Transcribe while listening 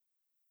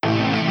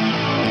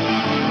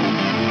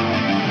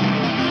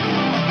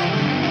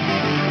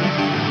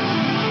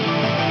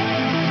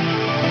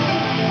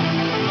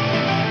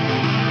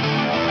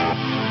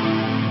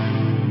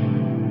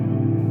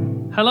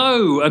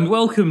Hello and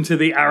welcome to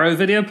the Arrow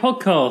Video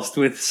Podcast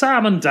with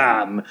Sam and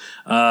Dan.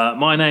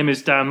 My name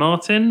is Dan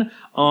Martin.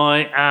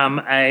 I am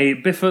a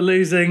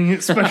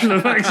biffa-losing special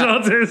effects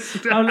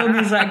artist. How long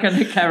is that going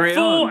to carry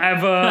on?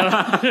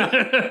 Forever.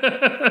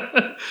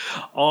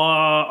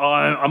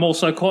 I'm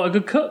also quite a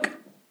good cook.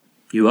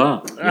 You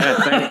are.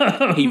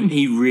 Yeah,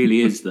 he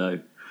really is, though.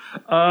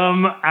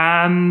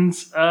 And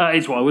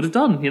it's what I would have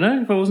done,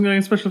 if I wasn't going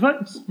in special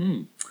effects.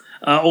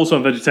 Also,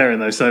 I'm vegetarian,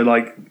 though, so,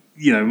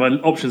 my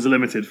options are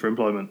limited for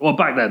employment. Well,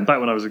 back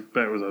when I was a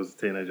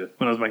teenager,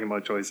 when I was making my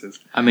choices.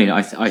 I mean,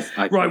 I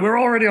Right, we're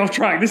already off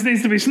track. This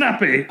needs to be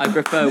snappy. I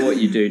prefer what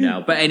you do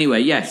now. But anyway,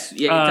 yes,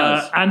 it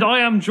does. And I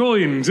am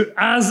joined,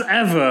 as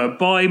ever,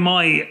 by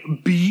my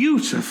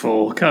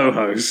beautiful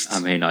co-host. I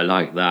mean, I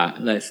like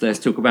that. Let's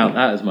talk about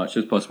that as much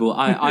as possible.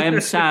 I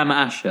am Sam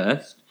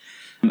Ashurst,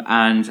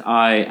 and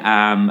I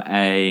am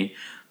an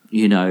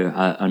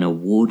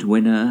award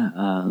winner.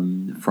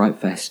 Fright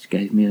Fest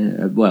gave me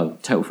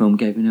Total Film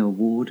gave me an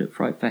award at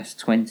Fright Fest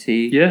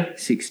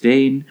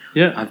 2016.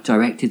 Yeah. I've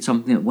directed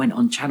something that went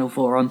on Channel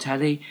 4 on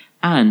telly,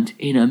 and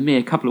in a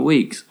mere couple of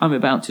weeks, I'm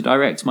about to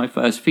direct my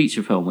first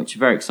feature film, which is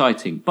very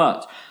exciting.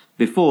 But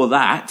before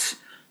that,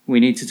 we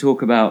need to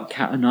talk about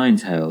Cat o' Nine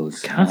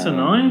Tails. Cat o'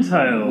 Nine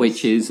Tails.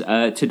 Which is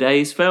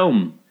today's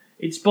film.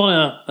 It's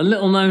by a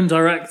little-known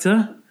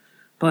director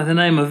by the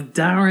name of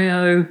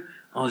Dario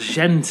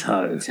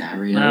Argento.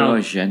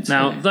 Argento.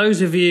 Now,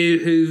 those of you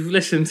who've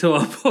listened to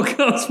our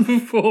podcast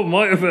before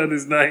might have heard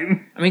his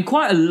name. I mean,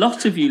 quite a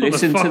lot of you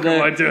listen to What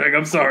am I doing?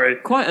 I'm sorry.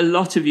 Quite a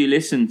lot of you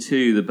listen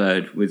to The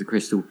Bird with the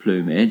Crystal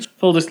Plumage.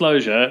 Full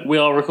disclosure, we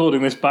are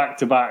recording this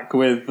back-to-back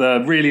with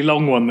a really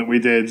long one that we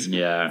did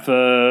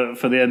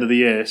for the end of the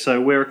year.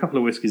 So we're a couple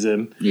of whiskies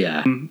in.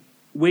 Yeah.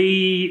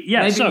 We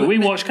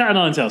watched Cat o'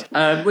 Nine Tails.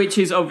 Which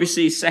is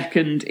obviously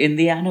second in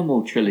the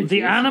Animal Trilogy.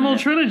 The Animal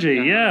Trilogy,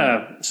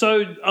 yeah.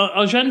 So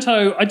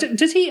Argento, I don't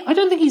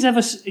think he's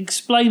ever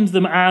explained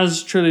them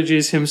as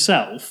trilogies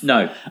himself.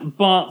 No.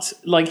 But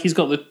he's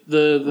got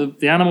the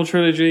Animal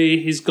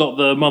Trilogy, he's got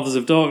the Mothers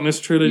of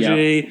Darkness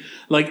Trilogy.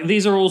 Yeah.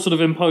 These are all sort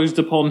of imposed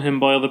upon him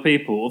by other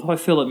people. Although I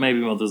feel like maybe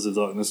Mothers of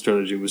Darkness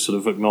Trilogy was sort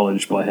of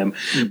acknowledged by him.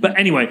 Mm-hmm. But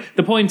anyway,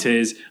 the point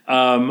is,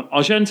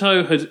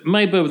 Argento had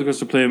made Bird with the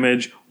Crystal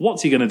Plumage.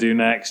 What's he going to do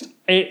next?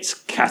 It's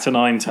Cat o'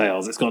 Nine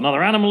Tails. It's got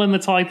another animal in the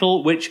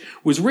title, which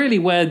was really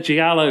where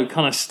Giallo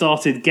kind of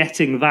started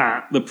getting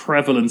the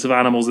prevalence of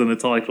animals in the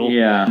title.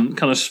 Yeah.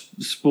 Kind of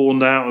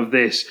spawned out of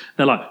this.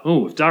 They're like,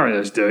 oh, if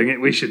Dario's doing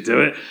it, we should do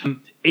it.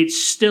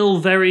 It's still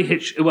very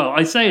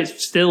I say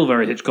it's still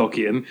very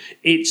Hitchcockian.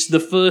 It's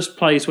the first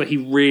place where he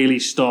really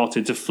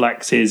started to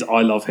flex his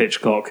I love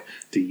Hitchcock.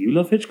 Do you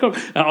love Hitchcock?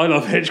 I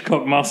love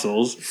Hitchcock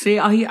muscles. See,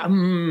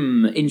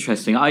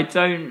 interesting. I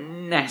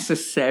don't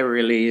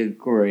necessarily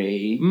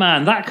agree.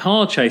 Man, that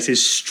car chase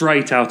is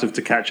straight out of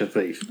To Catch a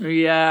Thief.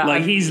 Yeah.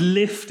 He's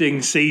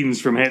lifting scenes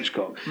from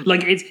Hitchcock.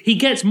 He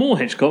gets more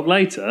Hitchcock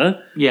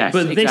later. Yes,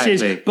 but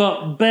exactly.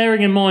 But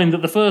bearing in mind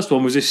that the first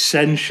one was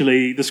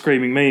essentially The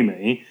Screaming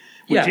Mimi,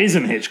 which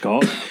isn't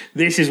Hitchcock.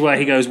 This is where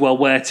he goes, well,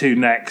 where to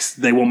next?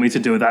 They want me to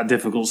do that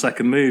difficult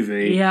second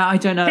movie. Yeah, I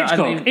don't know.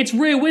 Hitchcock, it's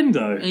Rear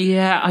Window.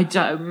 Yeah, I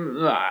don't.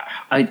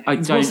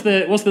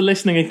 What's the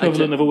listening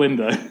equivalent of a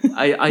window?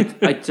 I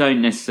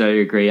don't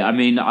necessarily agree. I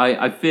mean,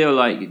 I feel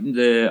like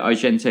the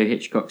Argento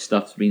Hitchcock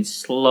stuff's been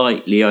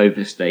slightly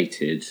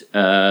overstated.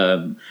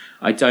 I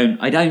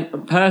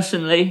don't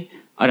personally.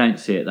 I don't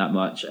see it that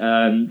much.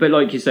 But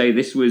like you say,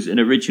 this was an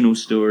original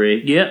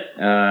story. Yeah.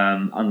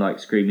 Unlike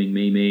Screaming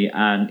Mimi.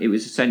 And it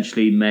was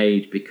essentially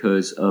made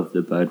because of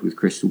The Bird with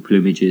Crystal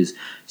Plumage's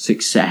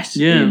success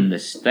in the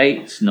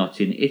States,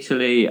 not in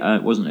Italy.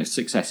 It wasn't a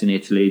success in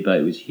Italy, but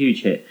it was a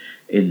huge hit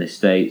in the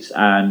States.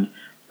 And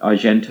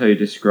Argento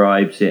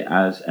describes it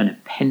as an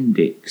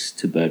appendix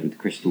to Bird with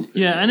Crystal Plumage.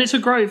 Yeah, and it's a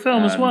great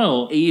film as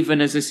well.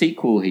 Even as a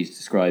sequel, he's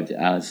described it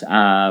as,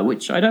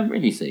 which I don't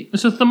really see.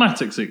 It's a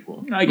thematic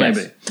sequel, I guess.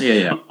 Maybe.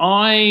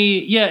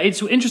 Yeah.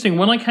 It's interesting.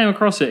 When I came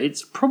across it,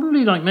 it's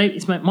probably maybe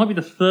it might be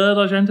the third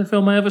Argento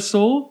film I ever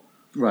saw.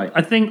 Right.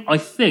 I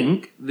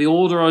think the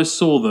order I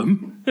saw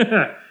them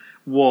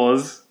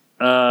was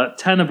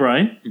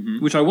Tenebrae,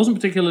 which I wasn't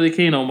particularly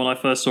keen on when I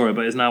first saw it,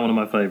 but is now one of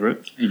my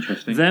favourites.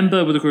 Interesting. Then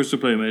Bird with the Crystal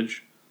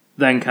Plumage.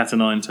 Then Cat o'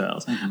 Nine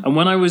Tails. Mm-hmm. And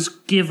when I was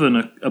given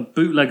a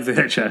bootleg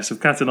VHS of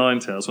Cat o' Nine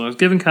Tails, when I was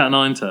given Cat o'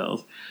 Nine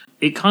Tails,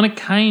 it kind of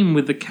came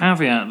with the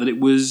caveat that it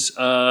was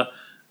a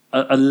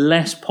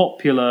less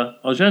popular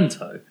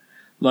Argento.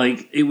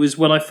 It was,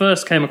 when I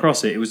first came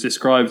across it, it was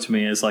described to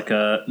me as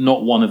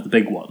not one of the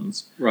big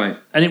ones. Right.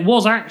 And it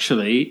was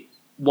actually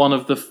one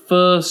of the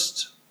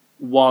first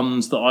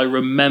ones that I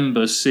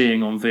remember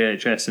seeing on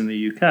VHS in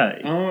the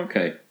UK. Oh,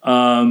 okay.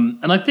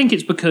 And I think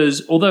it's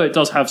because, although it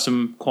does have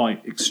some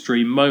quite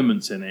extreme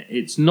moments in it,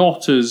 it's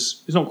not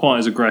quite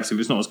as aggressive,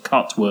 it's not as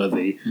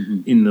cut-worthy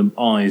in the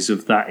eyes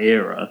of that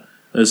era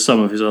as some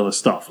of his other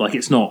stuff.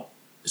 It's not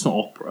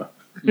opera.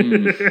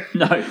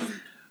 No.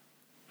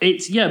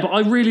 but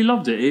I really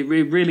loved it. It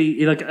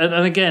really like,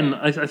 and again,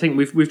 I think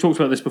we've talked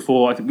about this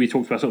before. I think we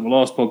talked about it on the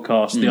last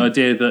podcast. The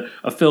idea that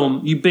a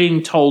film, you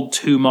being told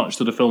too much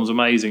that a film's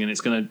amazing and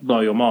it's going to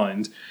blow your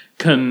mind,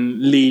 can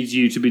lead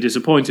you to be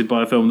disappointed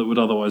by a film that would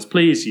otherwise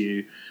please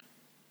you.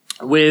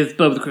 With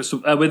Bird with the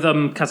Crystal, with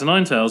Cat o'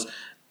 Nine Tails,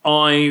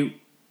 I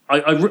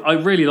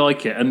really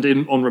like it, and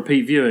on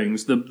repeat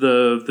viewings,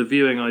 the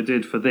viewing I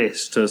did for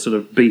this to sort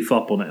of beef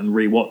up on it and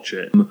rewatch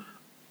it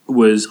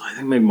was, I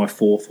think, maybe my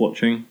fourth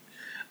watching.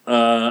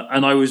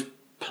 And I was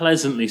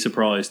pleasantly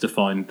surprised to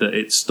find that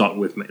it stuck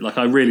with me. Like,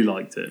 I really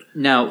liked it.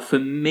 Now, for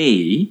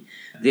me,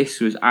 this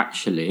was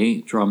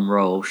actually, drum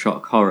roll,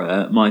 shock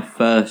horror, my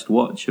first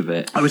watch of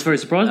it. I was very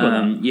surprised by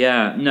that.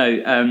 Yeah, no,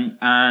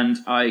 and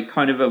I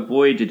kind of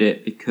avoided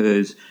it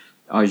because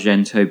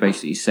Argento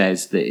basically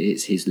says that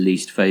it's his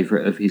least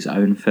favourite of his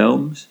own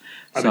films.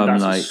 I mean,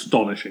 that's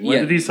astonishing.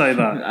 When did he say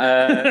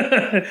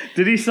that?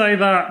 Did he say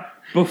that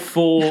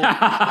before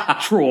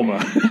Trauma?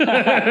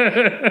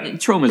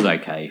 Trauma's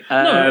okay.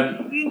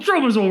 No,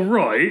 Trauma's all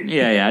right.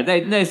 Yeah.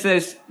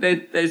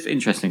 There's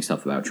interesting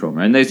stuff about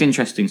Trauma, and there's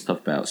interesting stuff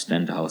about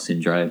Stendhal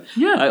syndrome.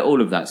 Yeah,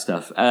 all of that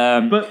stuff.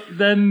 But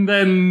then,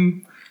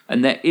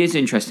 and there is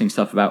interesting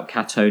stuff about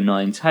Cat o'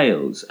 Nine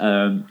Tails.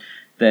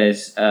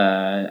 There's,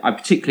 I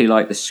particularly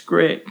like the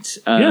script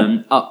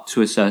up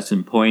to a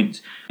certain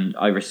point. And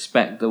I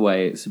respect the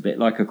way it's a bit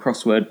like a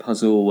crossword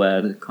puzzle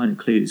where the kind of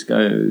clues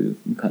go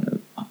kind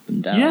of up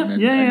and down.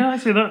 Yeah, I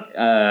see that.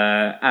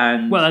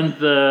 And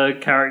the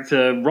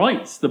character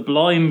writes, the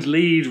blind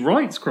lead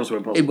writes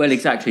crossword puzzles. Well,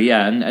 exactly,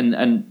 yeah,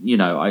 and you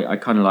know, I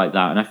kind of like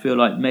that, and I feel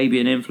like maybe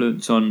an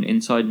influence on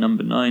Inside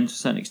Number 9 to a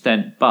certain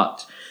extent,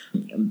 but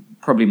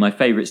probably my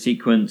favourite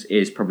sequence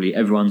is probably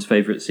everyone's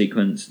favourite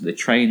sequence, the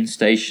train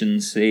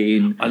station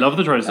scene. I love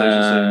the train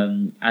station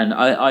scene. And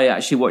I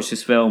actually watched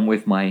this film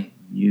with my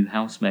new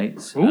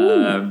housemates.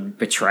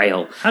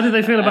 Betrayal. How did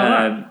they feel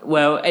about that?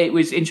 Well, it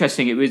was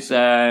interesting. It was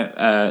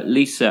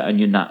Lisa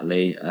and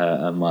Natalie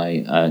are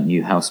my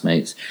new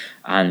housemates,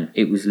 and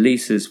it was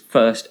Lisa's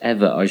first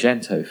ever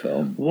Argento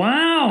film.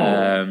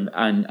 Wow!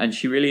 And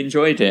she really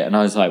enjoyed it, and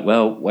I was like,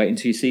 well, wait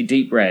until you see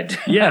Deep Red.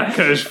 Yeah,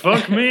 because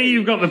fuck me,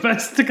 you've got the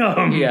best to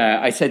come. Yeah,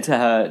 I said to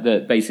her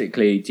that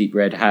basically Deep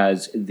Red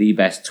has the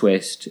best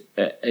twist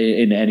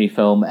in any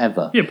film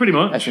ever. Yeah, pretty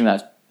much. I think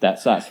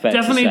that's fair.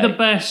 Definitely to say. the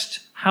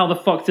best. How the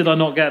fuck did I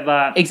not get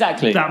that?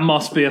 Exactly. That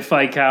must be a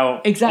fake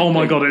out. Exactly. Oh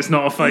my god, it's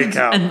not a fake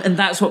out. And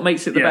that's what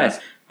makes it the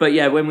best. But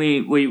yeah, when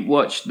we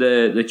watched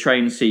the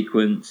train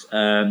sequence,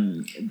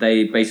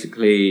 they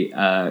basically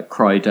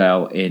cried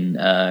out in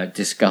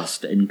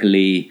disgust and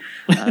glee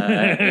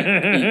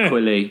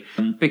equally.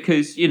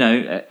 Because, you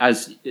know,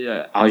 as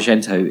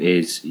Argento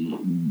is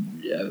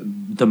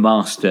the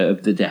master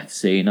of the death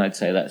scene, I'd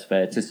say that's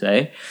fair to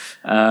say.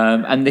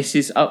 And this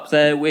is up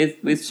there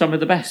with some of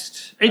the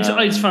best.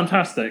 It's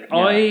fantastic. Yeah.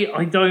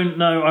 I don't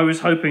know. I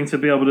was hoping to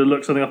be able to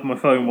look something up on my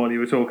phone while you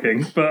were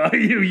talking, but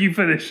you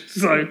finished.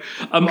 So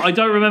I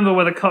don't remember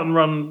whether Cut and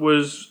Run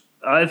was.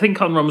 I think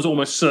Cut and Run was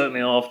almost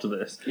certainly after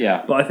this.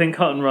 Yeah. But I think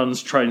Cut and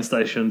Run's train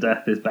station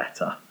death is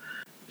better.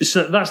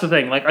 So that's the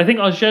thing. Like, I think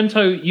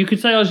Argento. You could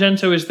say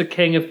Argento is the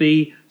king of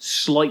the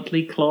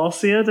slightly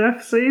classier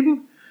death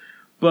scene,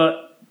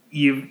 but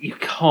you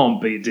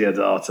can't beat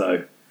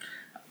Deodato.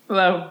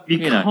 Well, you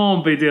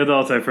can't be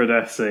Deodato for a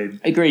death scene.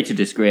 Agree to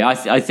disagree.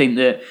 I think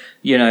that,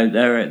 you know,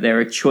 there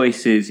are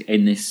choices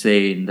in this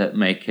scene that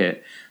make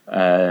it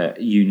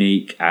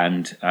unique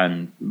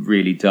and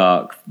really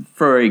dark.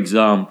 For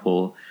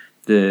example,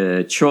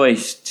 the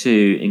choice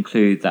to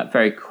include that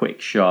very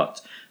quick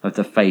shot of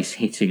the face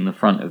hitting the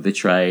front of the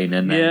train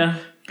and then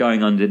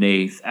going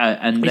underneath,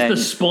 and then the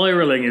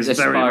spiralling is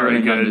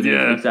very good. Underneath.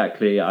 Yeah,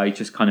 exactly. I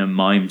just kind of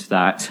mimed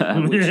that,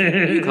 which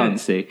you can't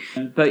see.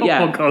 But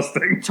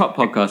top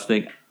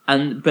podcasting.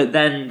 But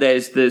then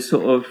there's the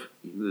sort of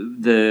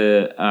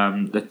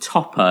the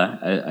topper,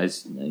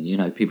 as you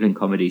know, people in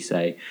comedy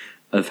say,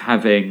 of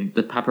having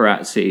the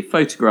paparazzi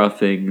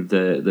photographing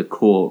the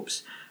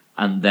corpse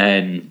and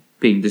then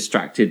being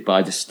distracted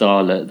by the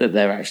starlet that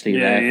they're actually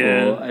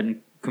there for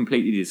and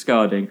completely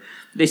discarding.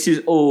 This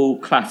is all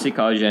classic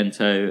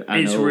Argento.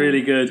 And it's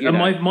really good.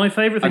 And my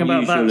favourite thing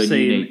about that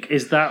scene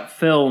is that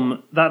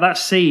film, that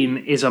scene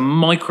is a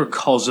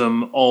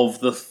microcosm of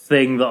the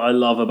thing that I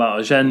love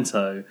about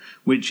Argento,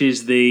 which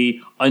is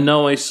I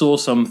know I saw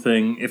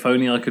something, if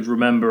only I could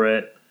remember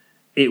it,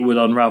 it would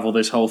unravel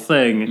this whole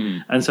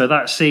thing. And so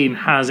that scene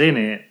has in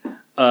it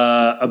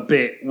a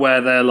bit where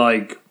they're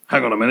like,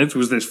 hang on a minute,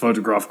 was this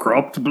photograph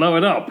cropped? Blow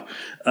it up.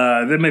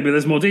 Then maybe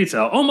there's more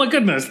detail. Oh my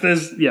goodness,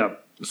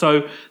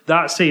 So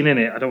that scene in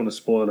it, I don't want to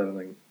spoil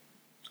anything.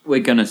 We're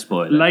going to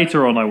spoil it.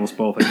 Later on I will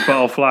spoil things, but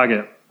I'll flag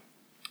it.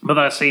 But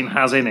that scene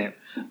has in it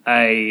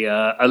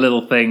a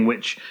little thing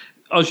which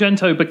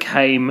Argento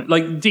became,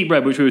 like Deep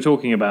Red, which we were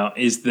talking about,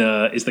 is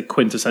the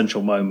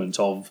quintessential moment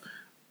of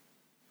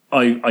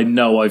I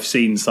know I've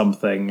seen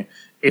something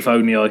if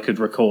only I could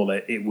recall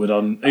it, it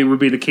would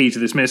be the key to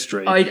this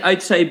mystery.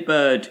 I'd say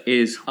Bird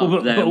is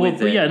up there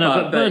with it. Yeah, no,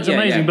 but Bird's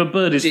amazing, but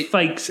Bird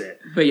fakes it.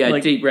 But yeah,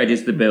 like, Deep Red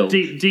is the build.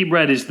 Deep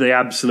Red is the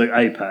absolute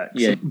apex.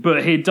 Yeah.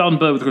 But he'd done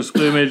Bird with Crystal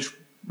Plumage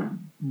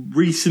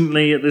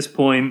recently at this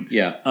point.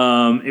 Yeah.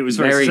 It was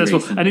very successful.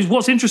 Recent. And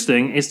what's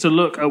interesting is to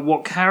look at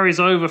what carries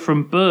over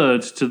from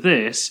Bird to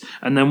this,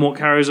 and then what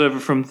carries over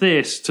from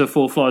this to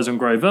Four Flies on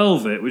Grey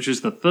Velvet, which is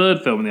the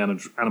third film in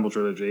the Animal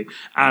trilogy,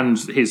 and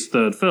his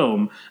third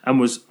film, and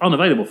was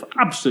unavailable for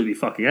absolutely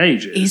fucking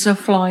ages. Is a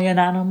fly an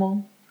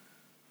animal?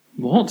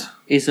 What?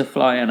 Is a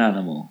fly an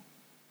animal?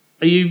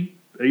 Are you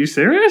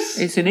serious?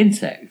 It's an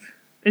insect.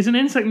 Is an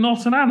insect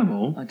not an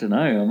animal? I don't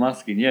know, I'm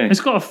asking you.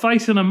 It's got a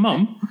face and a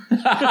mum.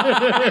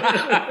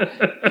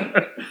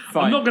 Fine.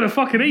 I'm not going to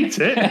fucking eat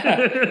it.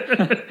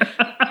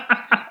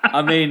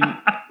 I mean,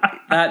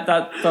 that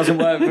doesn't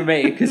work for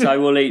me because I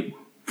will eat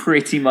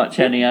pretty much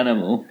any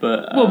animal.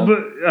 But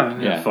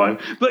fine.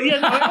 But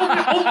yeah, no,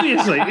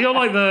 obviously, you're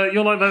like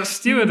that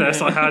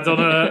stewardess I had on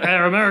a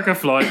Air America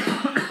flight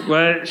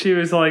where she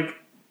was like,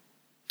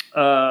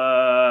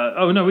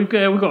 "Oh no, we've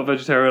got a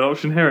vegetarian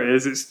option. Here it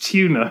is. It's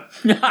tuna."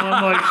 And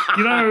I'm like,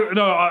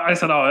 I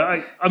said,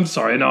 I'm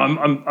sorry, no,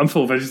 I'm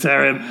full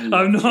vegetarian.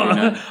 I'm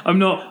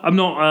not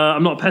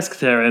a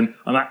pescatarian.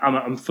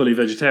 I'm fully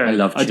vegetarian. I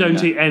love tuna. I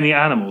don't eat any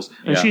animals.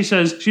 And she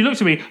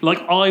looked at me like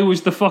I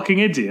was the fucking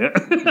idiot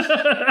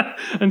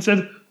and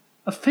said,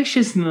 "A fish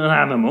isn't an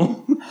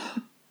animal."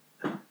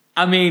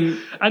 I mean,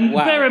 and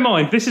bear in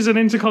mind, this is an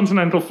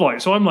intercontinental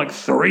flight, so I'm like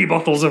 3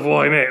 bottles of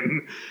wine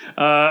in,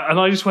 and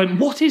I just went,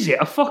 "What is it?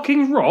 A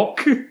fucking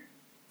rock?"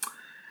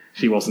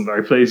 She wasn't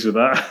very pleased with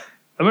that.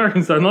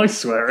 Americans don't like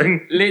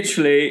swearing.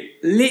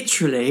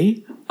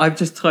 Literally, I've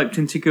just typed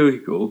into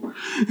Google,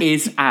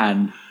 "is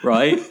Anne,"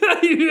 right?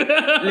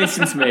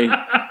 Listen to me.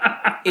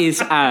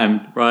 Is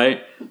Anne,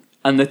 right?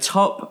 And the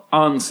top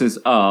answers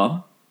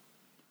are,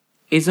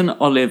 is an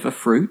olive a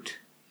fruit?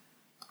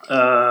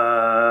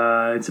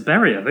 It's a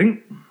berry, I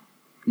think.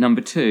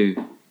 Number 2,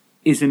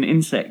 is an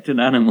insect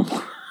an animal?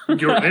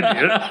 You're an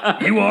idiot.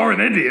 You are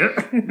an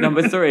idiot.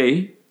 Number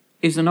 3,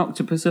 is an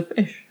octopus a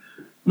fish?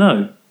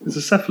 No, it's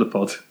a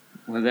cephalopod.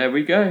 Well, there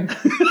we go.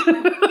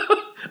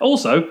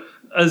 Also,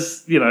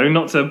 as you know,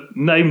 not to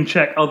name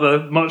check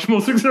other much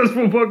more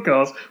successful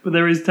podcasts, but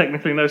there is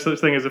technically no such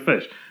thing as a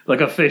fish.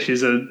 Like a fish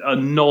is a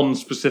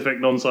non-specific,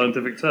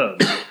 non-scientific term.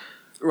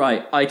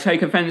 Right, I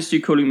take offence to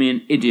you calling me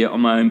an idiot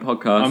on my own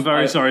podcast. I'm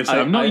very sorry,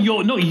 Sam. Not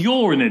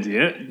you're an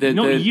idiot. The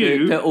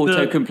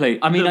autocomplete.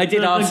 I mean, I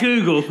did ask the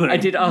Google thing. I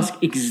did ask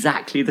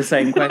exactly the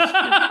same question.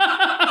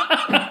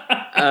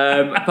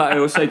 But I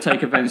also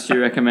take offence to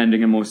you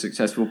recommending a more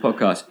successful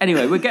podcast.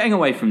 Anyway, we're getting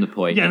away from the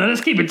point. Yeah, no,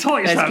 let's keep it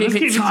tight, Sam. Let's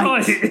keep it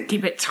tight.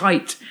 Keep it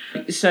tight.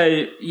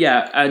 So,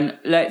 yeah, and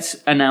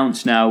let's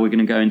announce now we're going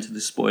to go into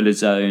the spoiler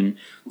zone.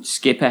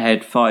 Skip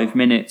ahead 5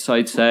 minutes,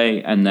 I'd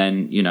say, and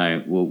then,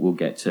 we'll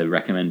get to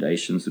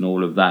recommendations and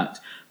all of that.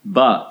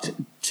 But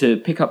to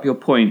pick up your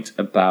point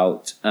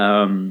about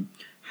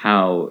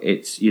how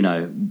it's,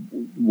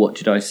 what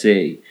did I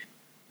see?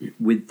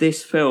 With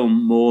this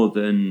film, more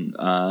than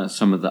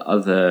some of the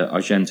other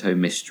Argento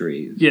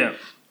mysteries,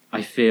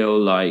 I feel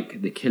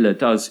like the killer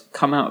does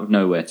come out of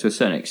nowhere to a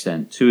certain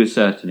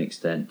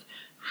extent.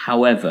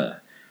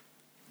 However,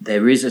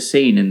 there is a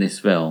scene in this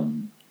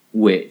film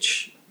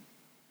which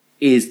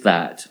is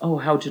that,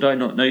 how did I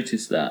not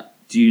notice that?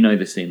 Do you know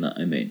the scene that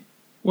I mean?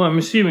 Well, I'm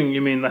assuming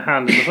you mean the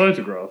hand in the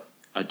photograph.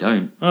 I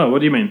don't. Oh, what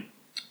do you mean?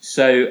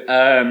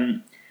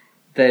 So,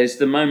 there's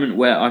the moment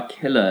where our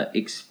killer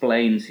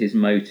explains his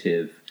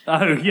motive.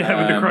 Oh, yeah,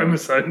 with the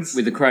chromosomes.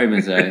 With the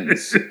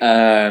chromosomes,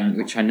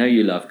 which I know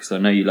you love, because I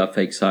know you love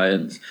fake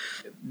science.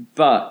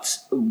 But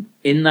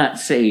in that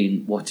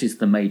scene, what is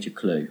the major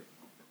clue?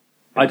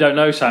 I don't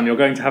know, Sam. You're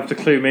going to have to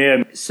clue me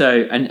in.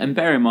 So, and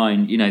bear in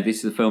mind, this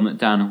is a film that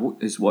Dan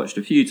has watched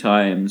a few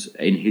times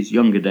in his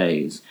younger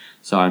days.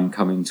 So I'm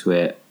coming to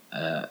it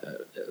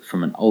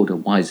from an older,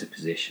 wiser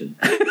position.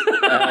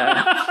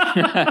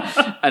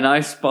 And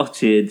I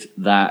spotted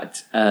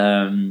that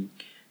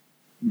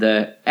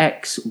the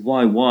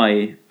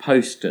XYY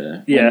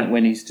poster,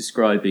 when he's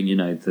describing,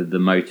 the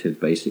motive,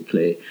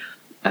 basically,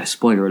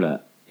 spoiler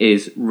alert,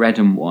 is red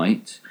and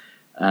white.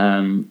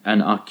 And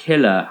our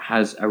killer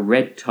has a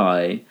red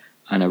tie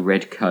and a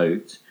red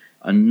coat.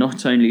 And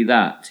not only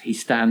that, he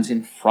stands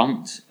in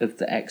front of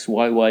the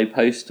XYY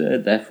poster,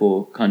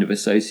 therefore kind of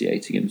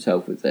associating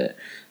himself with it.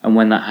 And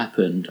when that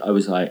happened, I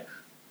was like,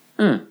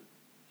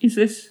 is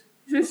this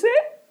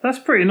it? That's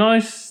pretty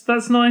nice.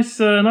 That's nice.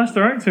 Nice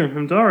directing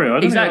from Dario.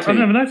 I've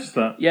never noticed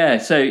that. Yeah.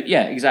 So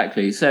yeah,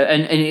 exactly. So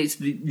and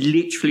it's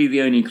literally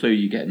the only clue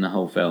you get in the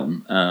whole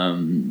film.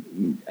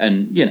 And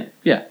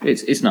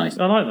it's nice.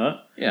 I like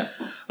that. Yeah.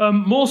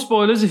 More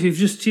spoilers if you've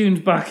just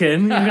tuned back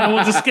in. You're going to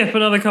want to skip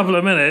another couple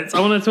of minutes. I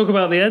want to talk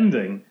about the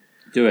ending.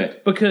 Do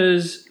it.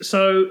 Because,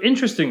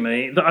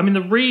 interestingly,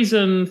 the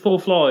reason Four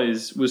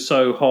Flies was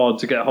so hard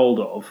to get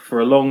hold of for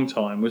a long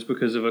time was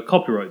because of a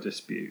copyright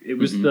dispute. It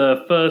was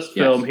the first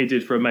film he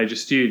did for a major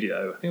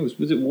studio. I think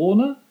was it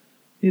Warner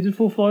he did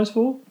Four Flies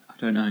for? I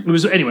don't know. It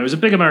was a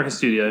big American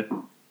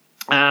studio,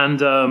 and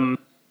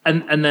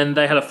then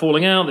they had a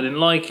falling out. They didn't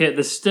like it.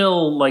 There's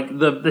still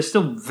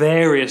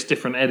various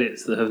different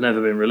edits that have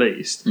never been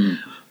released.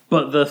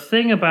 But the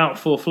thing about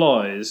Four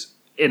Flies,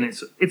 and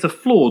it's a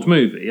flawed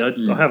movie.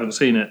 I haven't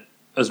seen it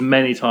as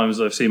many times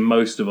as I've seen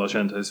most of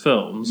Argento's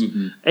films.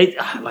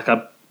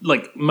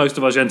 Like most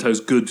of Argento's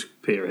good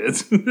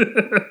periods.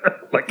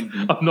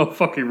 I'm not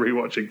fucking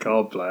rewatching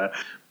Card Player,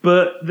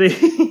 but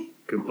the.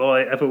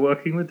 Goodbye, ever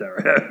working with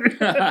Dario.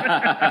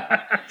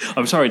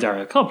 I'm sorry,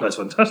 Dario. Card Player's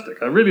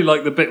fantastic. I really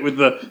like the bit with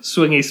the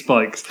swingy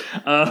spikes.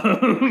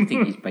 I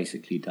think he's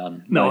basically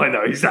done. No, I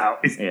know he's out.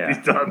 He's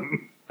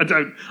done. I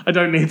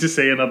don't need to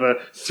see another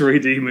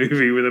 3D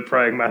movie with a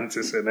praying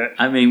mantis in it.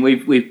 I mean,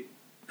 we've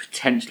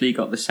potentially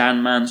got the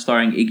Sandman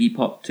starring Iggy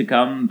Pop to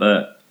come,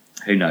 but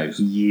who knows?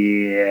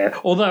 Yeah.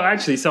 Although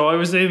actually, so I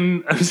was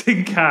in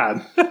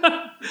Cannes.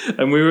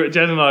 And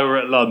Jen and I were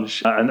at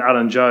lunch, and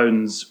Alan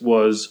Jones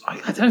was, I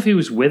don't know if he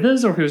was with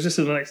us or if he was just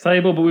at the next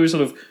table, but we were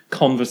sort of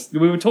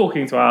we were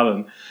talking to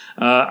Alan.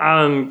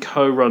 Alan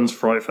co-runs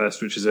Fright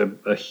Fest, which is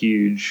a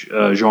huge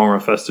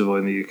genre festival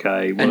in the UK.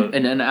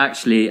 And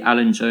actually,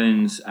 Alan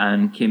Jones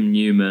and Kim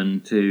Newman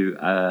do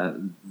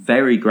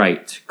very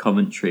great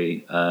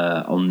commentary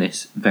on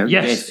this very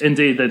Yes, disc.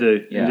 Indeed they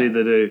do. Yeah. Indeed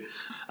they do.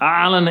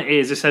 Alan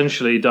is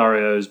essentially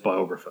Dario's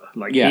biographer.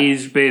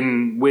 He's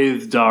been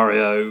with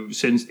Dario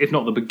since, if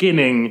not the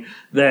beginning,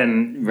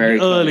 then Very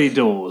early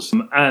doors.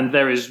 And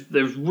there's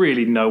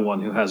really no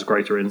one who has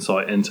greater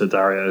insight into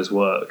Dario's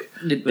work.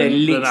 There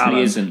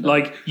literally isn't.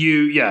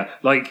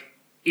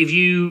 If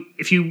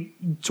you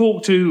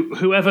talk to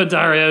whoever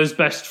Dario's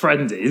best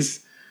friend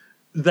is,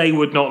 they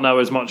would not know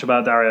as much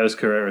about Dario's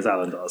career as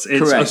Alan does. It's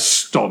Correct.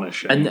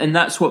 astonishing. And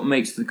that's what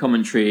makes the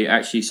commentary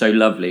actually so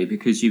lovely,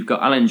 because you've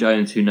got Alan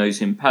Jones, who knows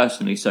him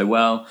personally so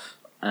well,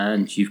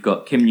 and you've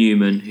got Kim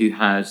Newman, who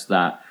has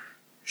that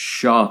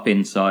sharp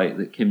insight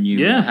that Kim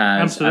Newman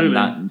has, absolutely.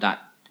 and that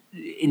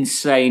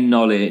insane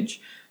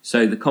knowledge.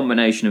 So the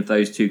combination of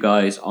those two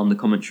guys on the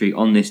commentary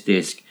on this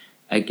disc,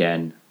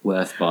 again,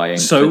 worth buying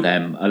for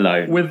them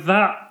alone. With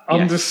that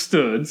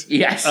understood,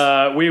 Yes.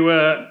 We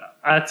were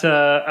at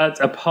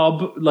a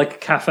pub, like a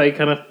cafe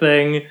kind of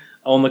thing,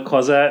 on the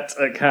Croisette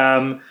at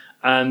Cannes,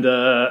 and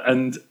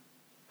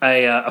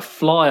a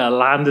flyer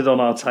landed on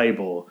our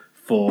table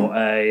for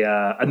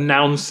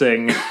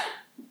announcing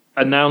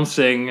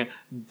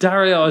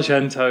Dario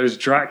Argento's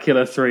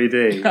Dracula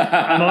 3D.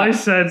 And I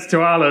said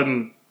to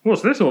Alan,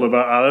 "What's this all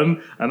about,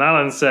 Alan?" And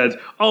Alan said,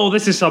 "Oh,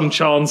 this is some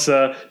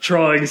chancer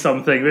trying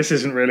something. This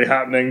isn't really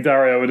happening.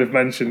 Dario would have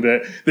mentioned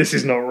it. This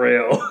is not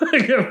real."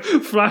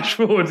 Flash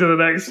forward to the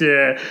next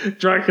year.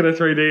 Dracula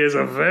 3D is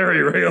a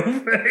very real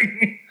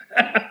thing.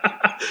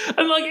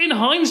 And in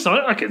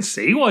hindsight, I can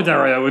see why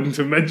Dario wouldn't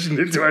have mentioned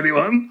it to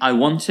anyone. I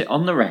want it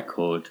on the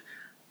record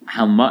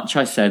how much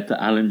I said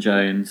that Alan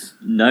Jones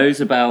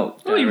knows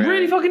about Oh, he Dario.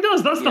 really fucking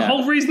does. That's the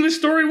whole reason this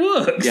story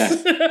works.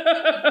 Yes.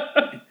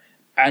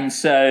 And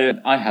so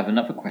I have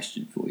another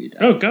question for you,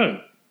 Dan. Oh,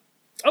 go.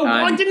 Oh,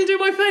 I didn't do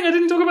my thing. I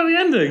didn't talk about the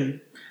ending.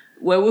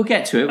 Well, we'll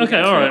get to it. Okay,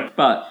 all right.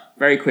 But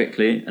very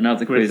quickly,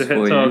 another With quiz the hit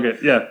for target,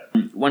 yeah.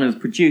 you. One of the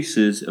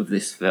producers of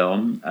this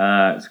film,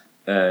 a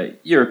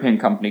European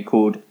company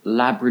called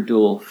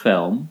Labrador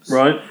Films.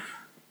 Right.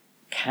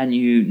 Can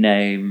you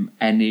name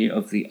any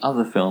of the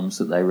other films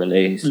that they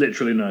released?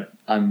 Literally no.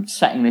 I'm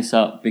setting this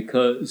up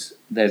because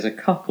there's a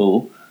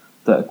couple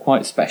that are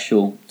quite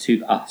special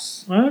to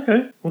us. Oh,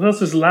 okay. What else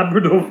has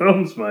Labrador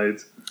Films made?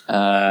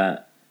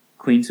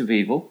 Queens of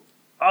Evil.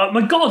 Oh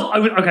my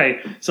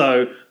god!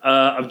 So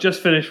I've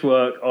just finished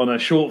work on a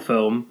short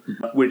film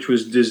which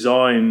was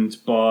designed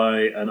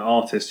by an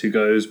artist who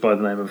goes by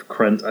the name of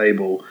Krent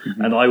Abel,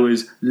 and I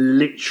was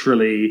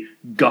literally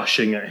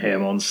gushing at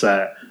him on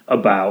set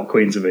about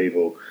Queens of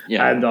Evil.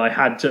 Yeah. And I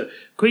had to...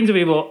 Queens of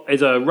Evil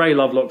is a Ray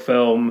Lovelock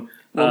film.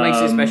 What makes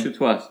it special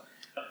to us?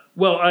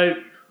 Well,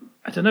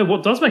 I don't know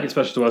what does make it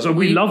special to us.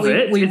 We love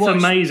it. we It's watched-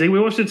 amazing. We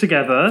watched it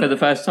together For the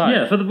first time?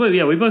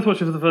 Yeah, we both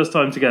watched it for the first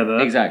time together.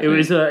 Exactly.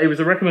 It was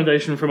a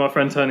recommendation from our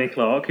friend Tony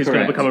Clark, who's going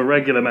to Correct. become a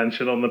regular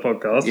mention on the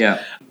podcast.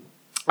 Yeah.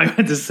 I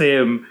went to see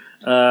him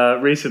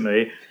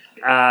recently,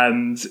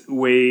 and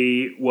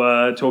we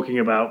were talking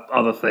about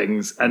other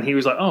things, and he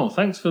was like, "Oh,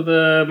 thanks for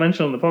the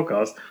mention on the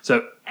podcast."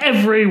 So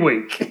every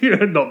week,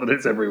 not that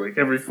it's every week,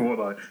 every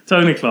fortnight,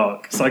 Tony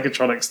Clark,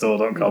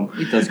 psychotronicstore.com.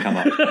 It does come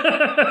up.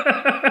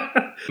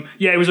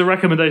 Yeah, it was a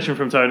recommendation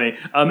from Tony.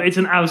 It's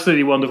an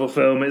absolutely wonderful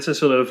film. It's a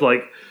sort of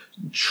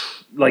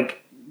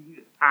like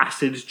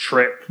acid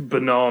trip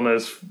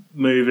bananas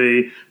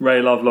movie.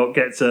 Ray Lovelock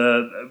gets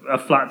a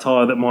flat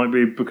tire that might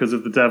be because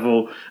of the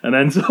devil and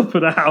ends up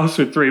at a house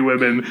with three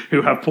women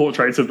who have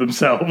portraits of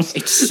themselves.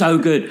 It's so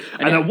good.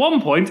 And at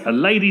one point, a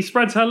lady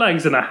spreads her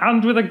legs and a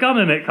hand with a gun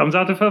in it comes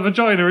out of her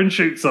vagina and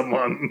shoots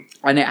someone.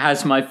 And it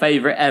has my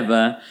favourite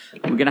ever.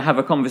 We're going to have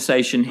a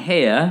conversation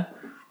here,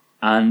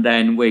 and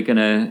then we're going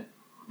to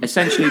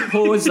essentially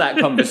pause that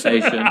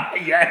conversation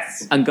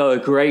Yes. and go a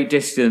great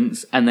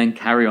distance and then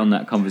carry on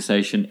that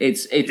conversation.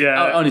 It's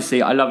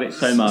honestly, I love it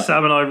so much.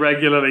 Sam and I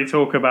regularly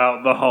talk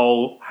about the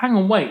whole, hang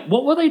on, wait,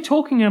 what were they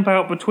talking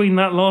about between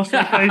that last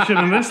location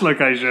and this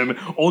location?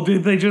 Or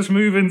did they just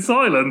move in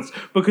silence?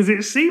 Because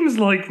it seems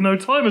like no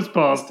time has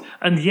passed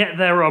and yet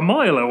they're a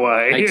mile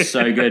away. It's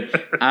so good.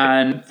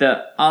 And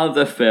the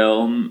other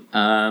film,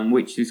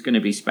 which is going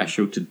to be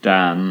special to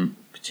Dan,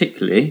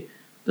 particularly,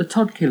 The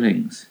Todd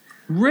Killings.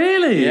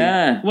 Really?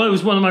 Yeah. Well, it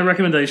was one of my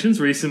recommendations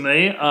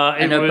recently.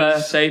 And a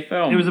birthday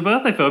film. It was a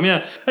birthday film,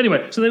 yeah.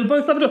 Anyway, so they were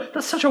both double.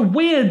 That's such a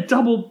weird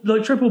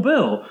triple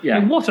bill. Yeah,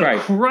 Like, what a great.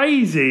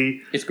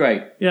 crazy. It's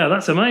great. Yeah,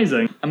 that's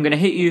amazing. I'm going to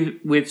hit you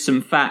with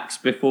some facts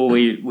before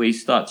we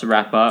start to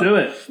wrap up. Do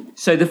it.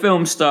 So the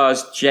film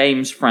stars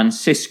James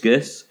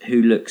Franciscus,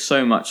 who looks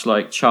so much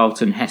like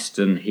Charlton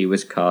Heston. He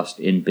was cast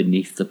in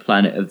Beneath the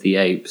Planet of the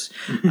Apes,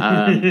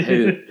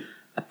 who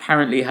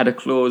apparently had a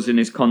clause in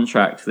his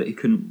contract that he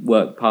couldn't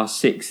work past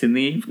 6 in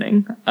the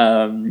evening.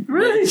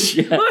 Really? Which,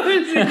 yeah.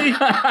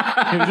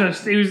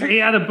 He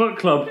had a book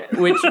club.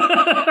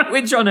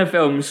 which on a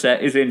film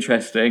set is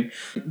interesting.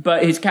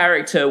 But his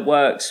character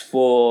works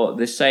for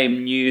the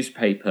same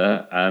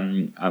newspaper,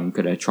 I'm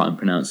going to try and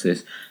pronounce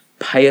this,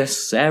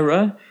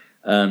 Paesera,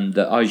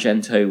 that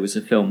Argento was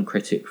a film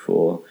critic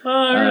for.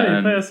 Oh,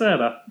 really?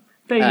 Paesera.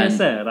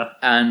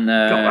 And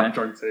God, I'm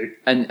drunk too.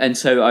 And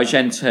so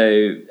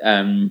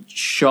Argento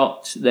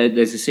shot.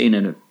 There's a scene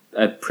in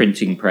a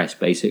printing press,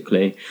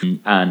 basically,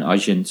 and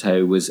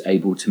Argento was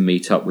able to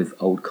meet up with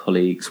old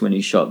colleagues when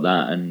he shot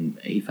that, and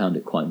he found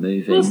it quite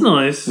moving. That's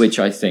nice. Which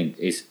I think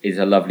is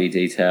a lovely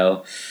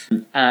detail.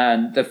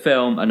 And the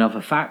film, another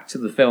fact,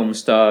 the film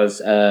stars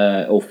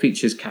or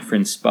features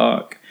Catherine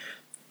Spark,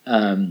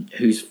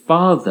 whose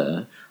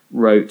father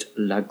wrote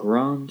La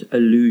Grande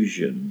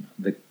Illusion,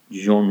 the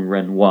Jean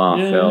Renoir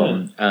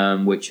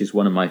film, which is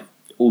one of my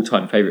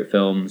all-time favourite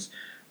films,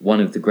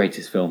 one of the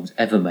greatest films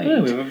ever made. Yeah,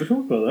 we've ever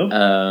talked about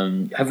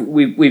that.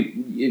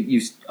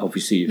 You've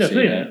obviously seen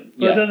it,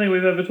 but I don't think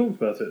we've ever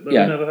talked about it. We've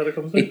never had a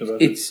conversation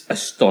about it. It's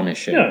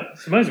astonishing. Yeah,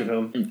 it's an amazing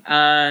film.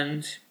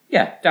 And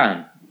yeah,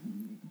 Dan,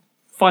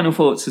 final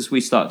thoughts as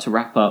we start to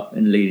wrap up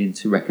and lead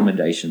into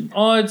recommendations.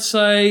 I'd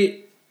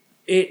say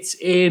it's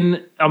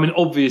in. I mean,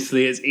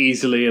 obviously, it's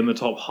easily in the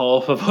top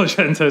half of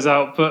Argento's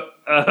output.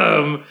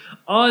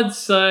 I'd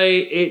say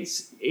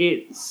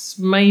it's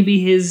maybe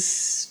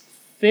his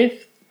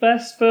 5th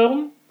best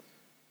film.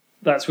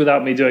 That's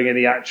without me doing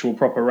any actual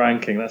proper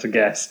ranking. That's a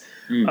guess.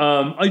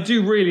 I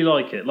do really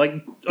like it. Like,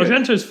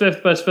 Argento's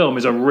 5th best film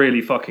is a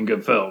really fucking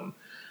good film.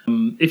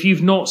 If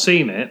you've not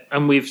seen it,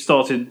 and we've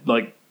started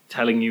like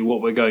telling you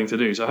what we're going to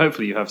do, so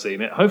hopefully you have seen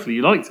it. Hopefully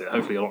you liked it.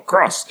 Hopefully you're not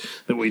cross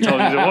that we told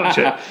you to watch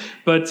it.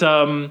 But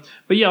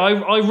yeah,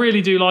 I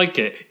really do like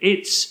it.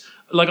 It's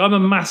like, I'm a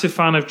massive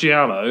fan of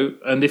Giallo,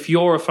 and if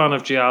you're a fan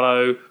of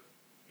Giallo,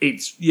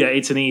 it's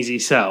an easy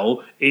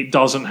sell. It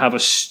doesn't have a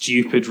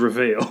stupid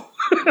reveal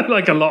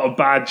like a lot of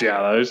bad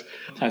Giallos.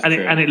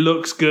 And it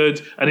looks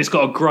good, and it's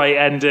got a great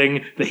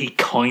ending that he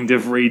kind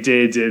of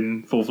redid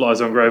in Four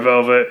Flies on Grey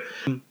Velvet.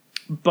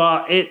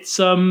 But it's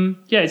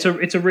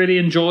a really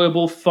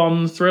enjoyable,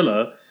 fun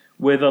thriller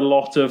with a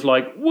lot of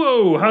like,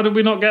 whoa, how did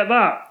we not get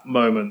that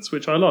moments,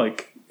 which I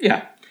like.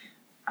 Yeah.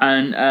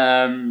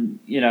 And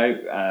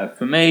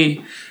for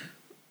me,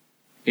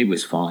 it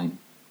was fine.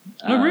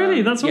 Oh,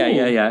 really? That's all?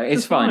 Yeah.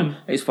 It's fine.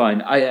 It's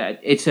fine.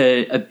 It's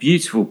a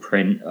beautiful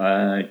print.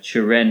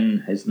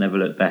 Chiren has never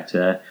looked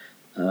better.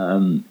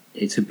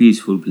 It's a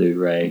beautiful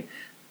Blu-ray.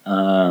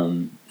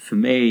 For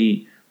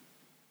me,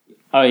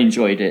 I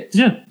enjoyed it.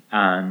 Yeah.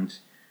 And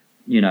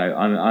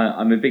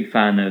I'm a big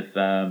fan of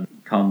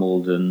Carl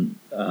Malden,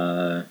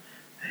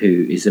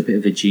 who is a bit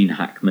of a Gene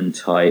Hackman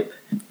type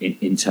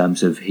in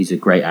terms of he's a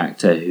great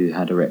actor who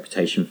had a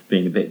reputation for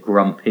being a bit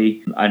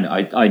grumpy. And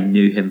I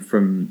knew him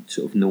from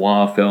sort of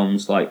noir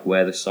films like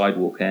Where the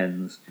Sidewalk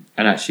Ends.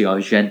 And actually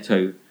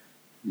Argento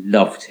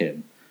loved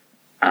him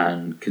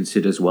and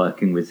considers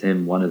working with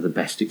him one of the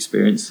best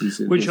experiences.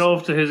 Which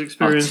after his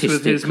experience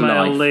with his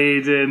male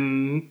lead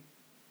in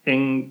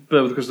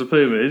Bird with Crystal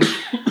Plumage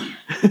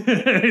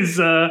is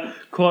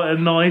quite a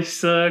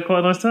nice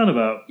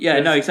turnabout. Yeah,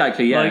 no,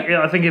 exactly.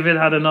 Yeah, I think if it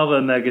had another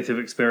negative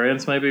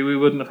experience, maybe we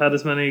wouldn't have had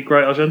as many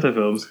great Argento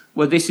films.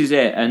 Well, this is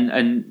it,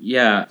 and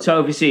yeah. So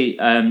obviously,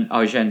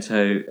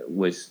 Argento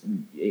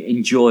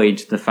enjoyed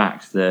the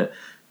fact that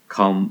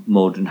Carl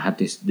Malden had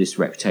this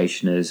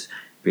reputation as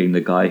being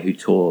the guy who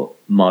taught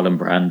Marlon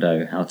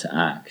Brando how to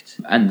act,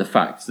 and the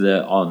fact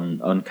that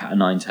on Cat o'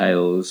 Nine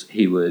Tails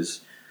he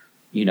was,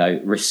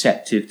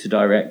 receptive to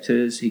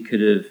directors. He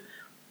could have.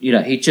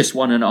 He just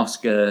won an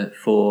Oscar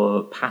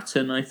for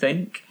Patton, I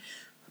think,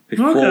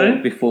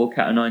 before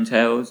Cat o' Nine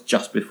Tails,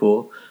 just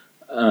before.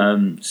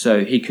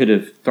 So he could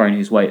have thrown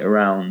his weight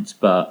around,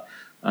 but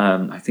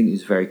I think he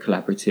was very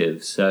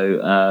collaborative.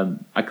 So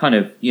I kind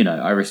of,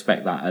 I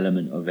respect that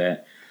element of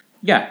it.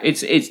 Yeah,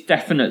 it's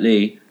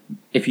definitely,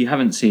 if you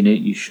haven't seen it,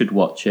 you should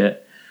watch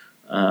it.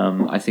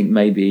 I think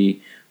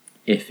maybe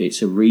If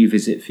it's a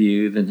revisit for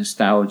you, the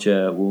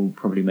nostalgia will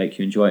probably make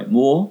you enjoy it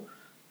more.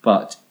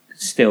 But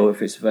still,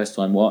 if it's a first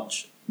time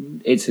watch,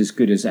 it's as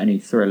good as any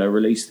thriller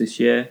released this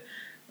year.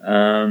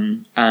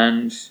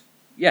 And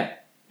yeah.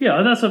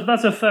 Yeah,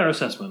 that's a fair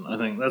assessment, I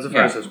think. That's a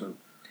fair assessment.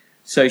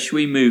 So should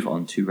we move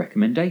on to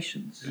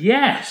recommendations?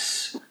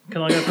 Yes!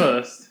 Can I go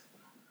first?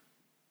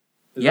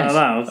 Is Yes, that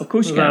allowed? of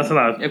course you That's can.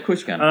 allowed. Of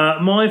course you can.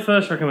 My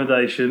first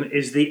recommendation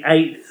is the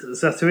 8th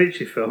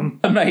Zatoichi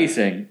film.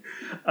 Amazing.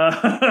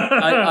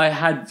 I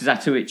had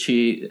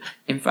Zatoichi.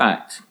 In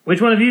fact,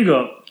 Which one have you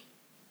got?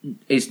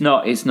 it's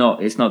not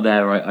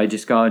there. I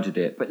discarded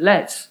it. But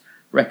let's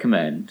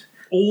recommend.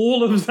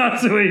 All of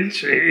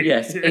Zatoichi.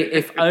 Yes,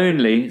 if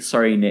only.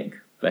 Sorry, Nick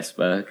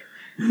Vestberg,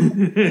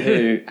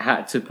 who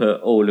had to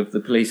put all of the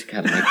Police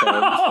Academy films.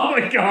 Oh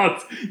my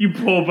god, you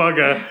poor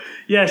bugger.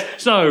 Yes,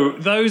 so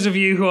those of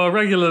you who are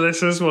regular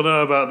listeners will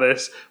know about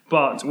this,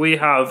 but we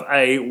have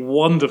a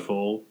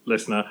wonderful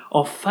listener,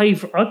 our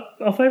favourite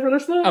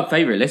listener? Our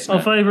favourite listener.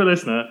 Our favourite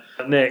listener,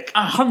 Nick.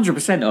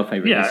 100% our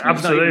favourite Yeah, listener. Not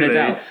even a absolutely.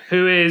 doubt.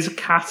 Who is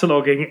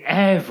cataloguing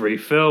every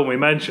film we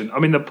mentioned. I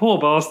mean, the poor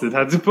bastard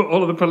had to put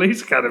all of the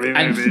Police Academy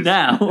movies. And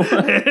now,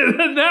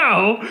 And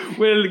now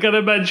we're going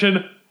to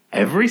mention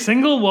every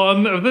single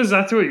one of the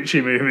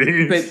Zatoichi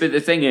movies. but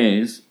the thing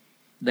is,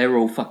 they're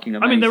all fucking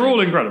amazing. I mean, they're all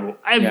incredible.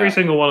 Every Yeah.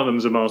 single one of them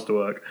is a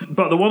masterwork.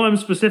 But the one I'm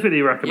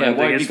specifically recommending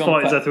why have is you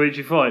gone Fight for-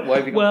 Zatoichi Fight. Why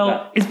have you gone for Well,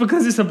 that? it's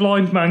because it's a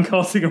blind man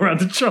casting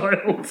around a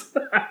child.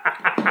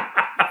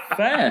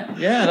 fair.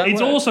 Yeah, that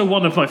It's works. also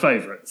one of my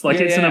favourites. Like,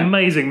 Yeah, it's yeah. an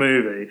amazing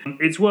movie.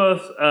 It's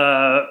worth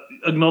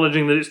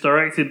acknowledging that it's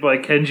directed by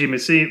Kenji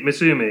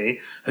Misumi,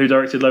 who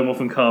directed Lone Wolf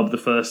and Cub, the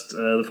first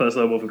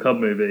Lone Wolf and Cub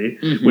movie,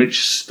 Mm-hmm.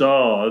 which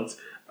starred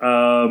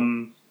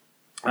Shintaro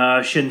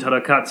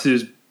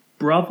Katsu's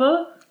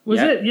brother. Was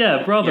Yeah. it?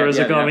 Yeah, brother Yeah, as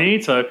yeah, Agami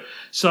Ito.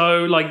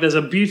 So, like, there's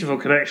a beautiful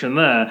connection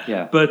there.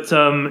 Yeah. But,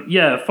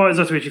 Fight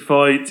Zatoichi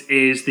Fight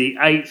is the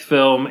 8th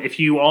film. If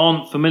you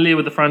aren't familiar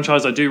with the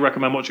franchise, I do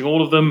recommend watching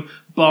all of them.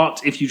 But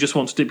if you just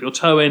want to dip your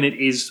toe in, it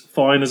is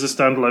fine as a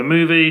standalone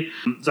movie.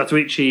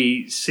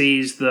 Zatoichi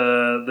sees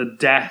the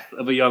death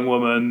of a young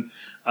woman,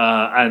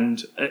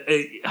 and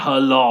her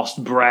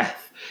last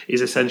breath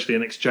is essentially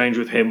an exchange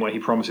with him where he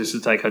promises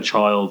to take her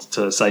child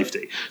to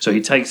safety. So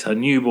he takes her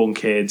newborn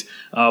kid,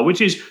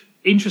 which is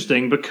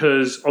interesting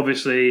because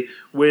obviously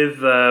with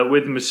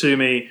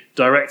Misumi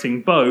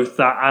directing both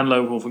that and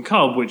Lone Wolf and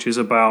Cub, which is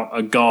about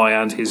a guy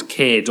and his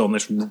kid on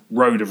this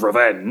road of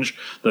revenge.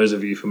 Those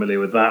of you familiar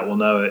with that will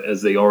know it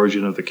as the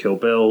origin of the Kill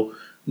Bill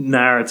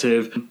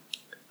narrative.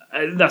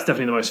 That's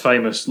definitely the most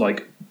famous,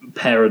 like,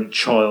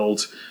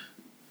 parent-child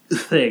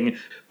thing.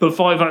 But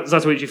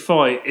Zatoichi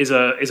Fight is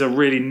a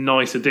really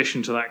nice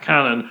addition to that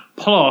canon.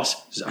 Plus,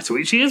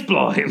 Zatoichi is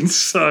blind,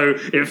 so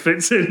it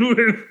fits in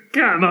with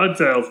Cat and Nine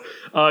Tails.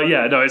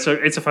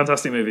 It's a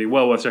fantastic movie.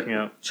 Well worth checking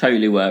out.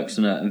 Totally works,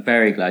 and I'm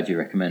very glad you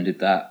recommended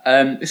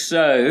that.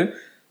 So,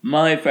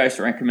 my first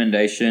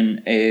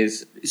recommendation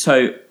is...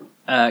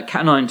 Cat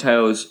and Nine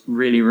Tails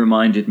really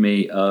reminded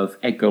me of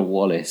Edgar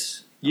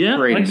Wallace. Yeah,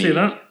 I can see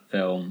that.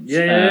 Films.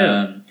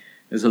 Yeah.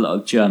 There's a lot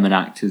of German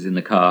actors in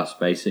the cast,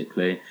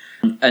 basically.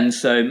 And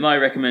so my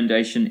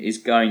recommendation is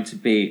going to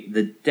be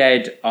The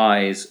Dead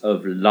Eyes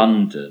of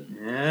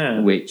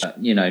London, which,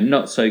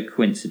 not so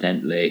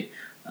coincidentally,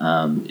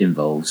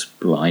 involves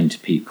blind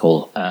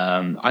people.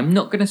 I'm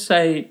not going to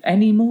say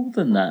any more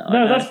than that.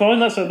 No, that's fine.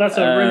 That's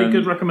a really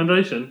good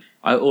recommendation.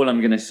 All I'm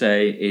going to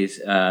say is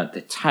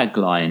the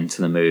tagline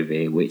to the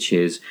movie, which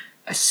is,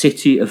 "A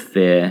city of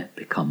fear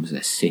becomes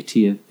a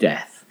city of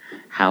death.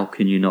 How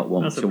can you not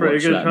want to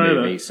watch that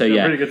movie?" So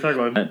pretty good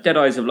tagline. Dead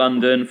Eyes of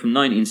London from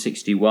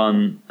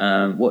 1961.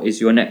 What is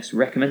your next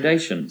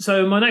recommendation?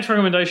 So my next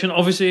recommendation,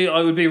 obviously,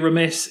 I would be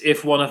remiss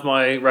if one of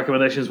my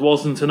recommendations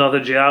wasn't another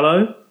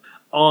giallo.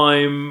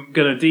 I'm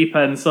going to deep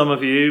end some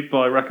of you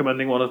by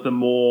recommending one of the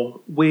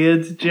more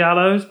weird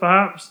giallos,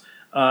 perhaps.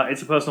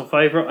 It's a personal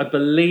favourite. I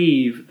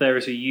believe there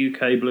is a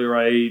UK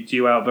Blu-ray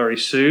due out very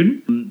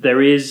soon. There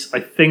is,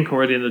 I think,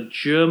 already a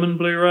German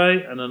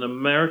Blu-ray and an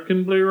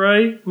American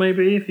Blu-ray,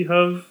 maybe, if you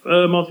have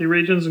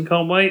multi-regions and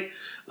can't wait.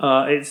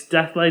 It's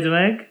Death Laid an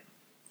Egg,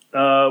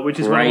 which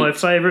is one of my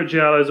favourite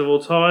giallos of all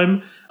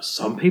time.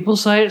 Some people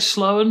say it's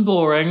slow and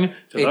boring.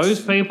 To those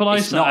people I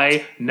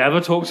say,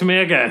 never talk to me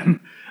again.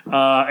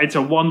 It's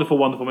a wonderful,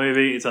 wonderful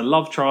movie. It's a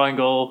love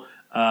triangle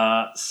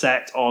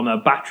set on a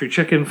battery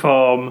chicken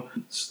farm,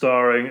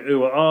 starring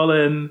Uwe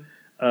Arlin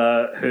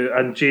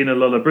and Gina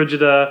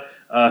Lollobrigida,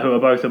 who are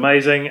both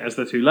amazing as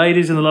the two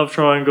ladies in the love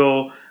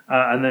triangle,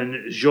 and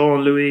then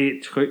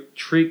Jean-Louis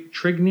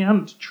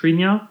Trintignant,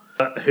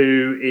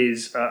 who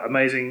is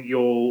amazing.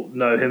 You'll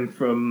know him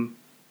from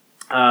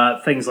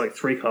things like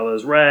Three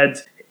Colors Red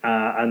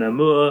and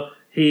Amour.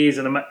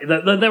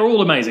 They're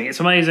all amazing.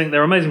 It's amazing.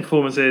 They're amazing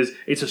performances.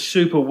 It's a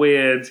super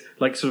weird,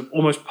 like, sort of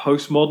almost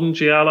postmodern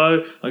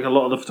giallo. Like, a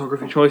lot of the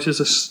photography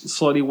choices are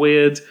slightly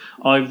weird.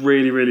 I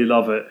really, really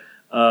love it.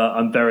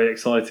 I'm very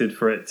excited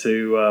for it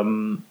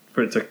to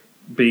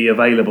be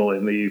available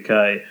in the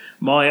UK.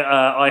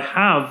 I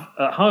have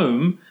at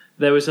home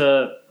There was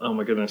oh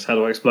my goodness, how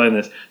do I explain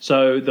this?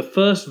 So the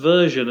first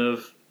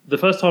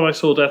time I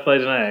saw Death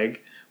Laid an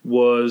Egg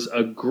was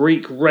a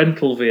Greek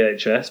rental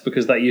VHS,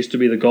 because that used to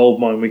be the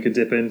goldmine we could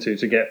dip into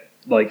to get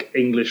like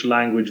English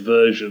language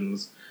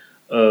versions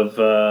of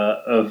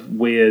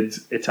weird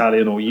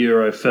Italian or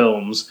Euro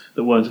films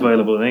that weren't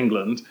available in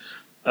England,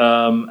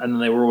 and then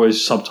they were always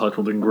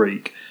subtitled in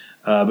Greek.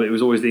 But it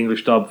was always the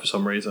English dub for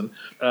some reason.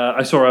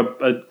 I saw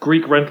a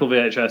Greek rental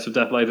VHS of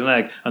Death Laid an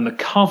Egg, and the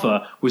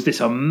cover was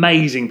this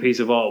amazing piece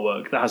of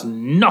artwork that has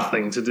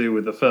nothing to do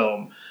with the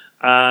film.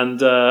 And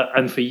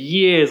for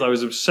years I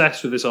was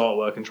obsessed with this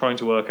artwork and trying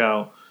to work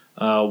out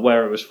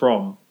where it was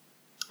from.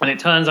 And it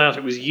turns out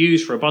it was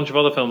used for a bunch of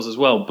other films as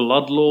well.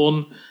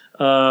 Bloodlawn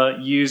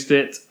used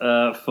it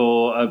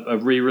for a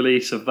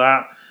re-release of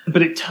that.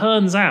 But it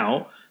turns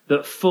out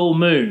that Full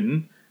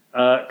Moon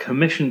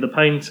commissioned the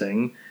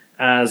painting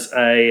as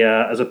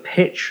a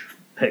pitch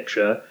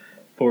picture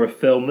for a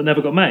film that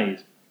never got made.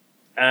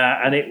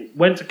 And it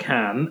went to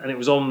Cannes, and it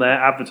was on their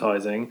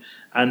advertising,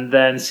 and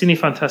then Ciné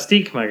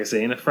Fantastique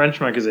magazine, a French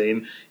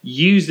magazine,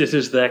 used it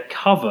as their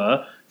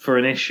cover for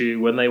an issue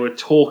when they were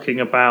talking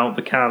about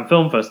the Cannes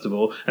Film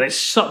Festival, and it's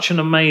such an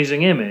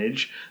amazing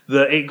image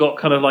that it got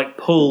kind of like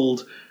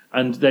pulled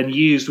and then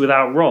used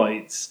without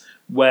rights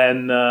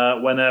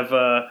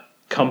whenever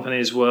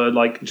companies were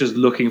like just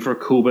looking for a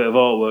cool bit of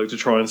artwork to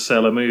try and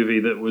sell a movie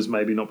that was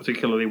maybe not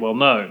particularly well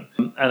known.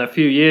 And a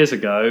few years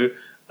ago,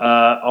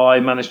 I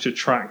managed to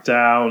track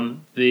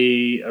down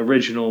the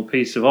original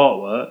piece of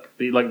artwork,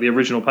 the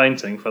original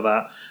painting for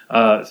that,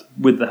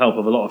 with the help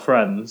of a lot of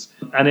friends,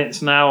 and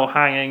it's now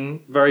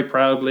hanging very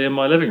proudly in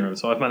my living room.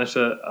 So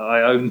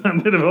I own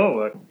that bit of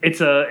artwork.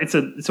 It's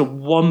a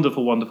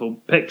wonderful, wonderful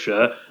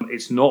picture.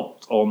 It's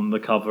not on the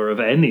cover of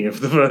any of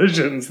the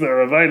versions that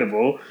are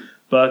available,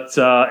 but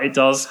it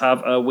does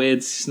have a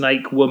weird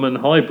snake-woman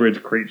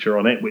hybrid creature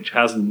on it, which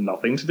has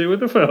nothing to do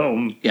with the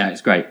film. Yeah,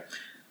 it's great.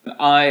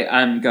 I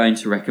am going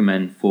to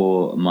recommend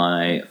for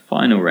my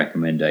final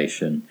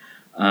recommendation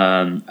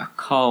a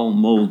Carl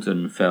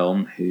Malden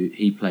film.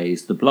 He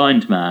plays the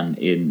blind man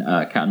in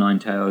Cat o' Nine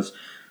Tails.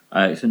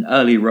 It's an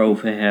early role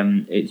for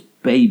him. It's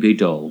Baby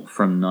Doll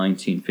from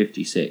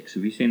 1956.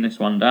 Have you seen this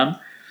one, Dan?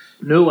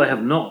 No, I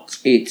have not.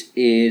 It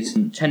is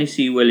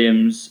Tennessee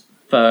Williams'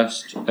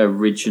 first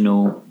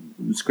original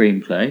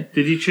screenplay.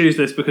 Did you choose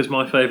this because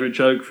my favourite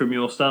joke from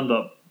your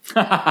stand-up?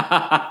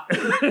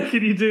 Can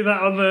you do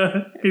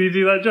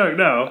that joke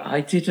now?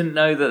 I didn't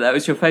know that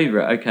was your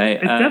favourite. Okay,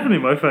 it's definitely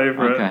my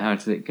favourite. Okay, how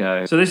did it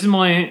go? So this is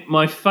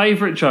my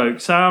favourite joke.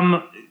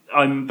 Sam,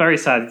 I'm very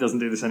sad he doesn't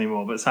do this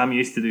anymore, but Sam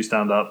used to do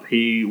stand-up.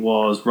 He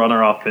was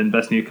runner-up in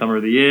Best Newcomer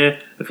of the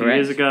Year a few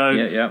years ago.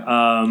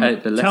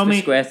 At the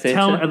Leicester Square Theatre.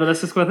 At the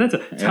Leicester Square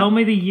Theatre. Yeah. Tell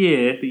me the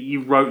year that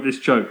you wrote this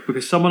joke,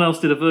 because someone else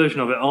did a version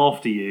of it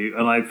after you,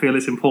 and I feel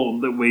it's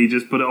important that we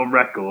just put it on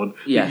record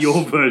that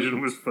your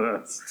version was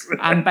first.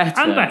 And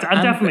better. and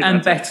definitely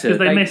better. Because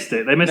they missed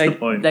it. They missed the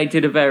point. They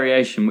did a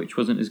variation which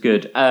wasn't as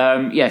good.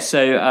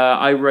 So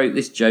I wrote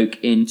this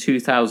joke in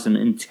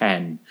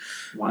 2010.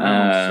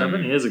 Wow,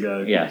 7 years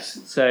ago.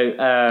 Yes. So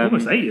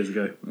almost 8 years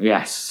ago.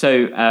 Yes.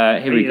 So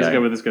here we go. 8 years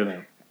ago when this go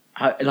now.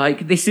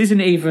 This isn't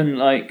even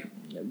like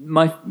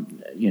my.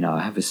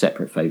 I have a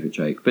separate favourite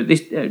joke, but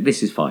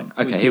this is fine.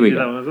 Okay, here we go.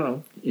 That one as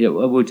well. Yeah,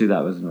 we'll do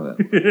that one as well.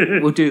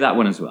 We'll do that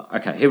one as well.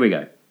 Okay, here we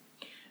go.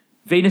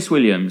 Venus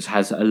Williams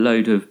has a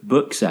load of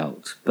books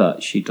out,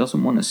 but she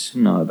doesn't want us to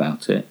know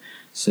about it,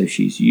 so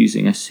she's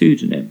using a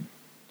pseudonym.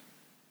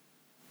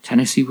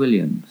 Tennessee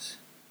Williams.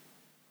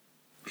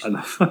 I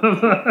love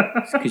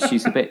that. Because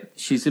she's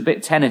a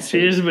bit Tennessee.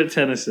 She is a bit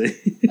Tennessee.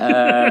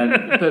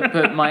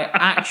 But my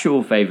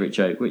actual favourite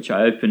joke, which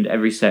I opened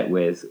every set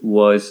with,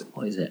 was...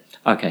 What is it?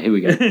 Okay, here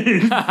we go.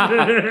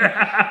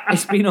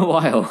 It's been a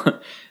while.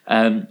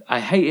 I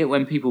hate it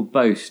when people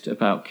boast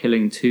about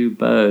killing 2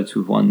 birds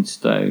with 1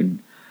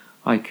 stone.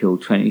 I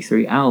killed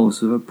 23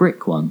 owls with a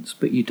brick once,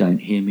 but you don't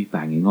hear me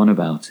banging on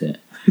about it.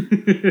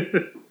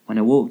 When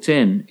I walked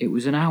in, it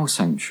was an owl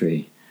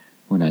sanctuary.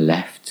 When I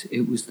left,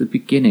 it was the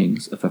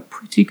beginnings of a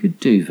pretty good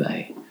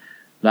duvet.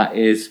 That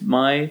is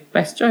my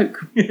best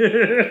joke.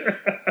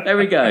 There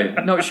we go.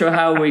 Not sure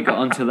how we got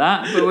onto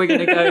that, but we're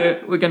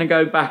gonna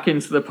go back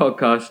into the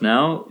podcast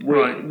now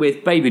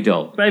with Baby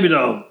Doll. Baby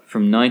Doll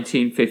from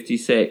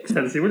 1956.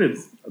 Tennessee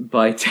Williams.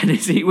 By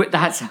Tennessee.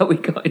 That's how we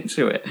got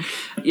into it.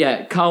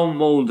 Yeah, Carl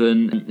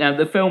Malden. Now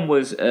the film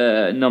was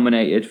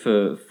nominated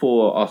for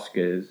 4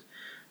 Oscars.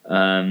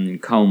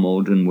 Carl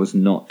Malden was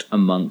not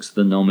amongst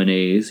the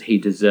nominees. He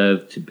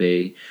deserved to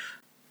be.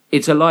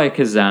 It's Elia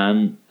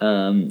Kazan,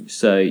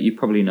 so you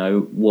probably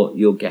know what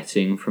you're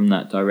getting from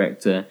that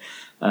director,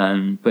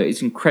 but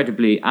it's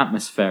incredibly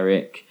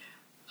atmospheric.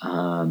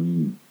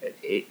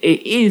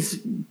 It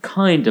is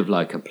kind of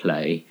like a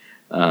play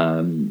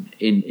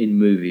in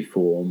movie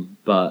form,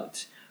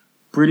 but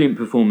brilliant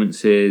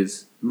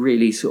performances,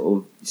 really sort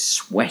of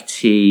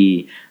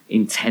sweaty,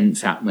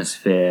 intense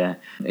atmosphere,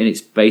 and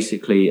it's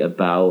basically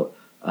about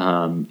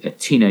a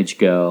teenage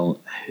girl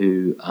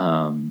who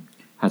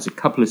has a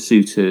couple of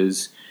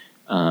suitors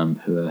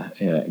who are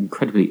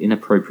incredibly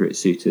inappropriate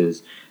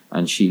suitors,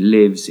 and she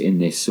lives in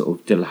this sort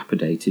of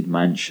dilapidated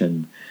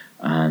mansion,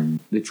 and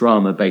the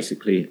drama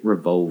basically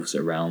revolves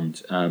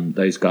around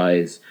those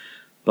guys.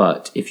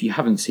 But if you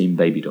haven't seen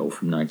Baby Doll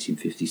from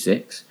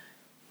 1956,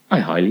 I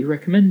highly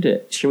recommend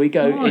it. Shall we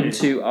go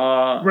into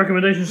our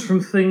recommendations from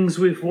things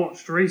we've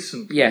watched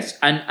recently? Yes,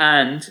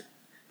 and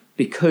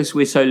because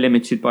we're so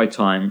limited by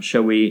time,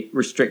 shall we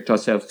restrict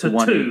ourselves to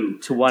one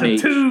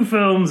each? Two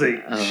films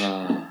each.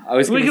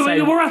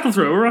 We'll rattle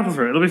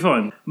through it. It'll be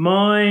fine.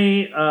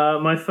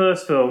 My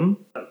first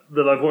film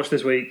that I've watched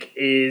this week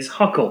is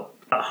Huckle.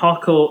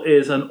 Huckle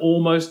is an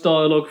almost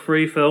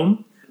dialogue-free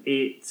film.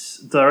 It's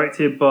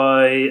directed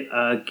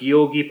by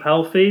Georgi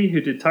Palfi, who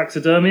did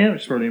Taxidermia,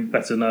 which is probably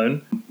better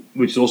known,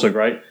 which is also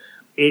great.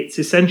 It's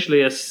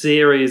essentially a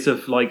series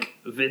of little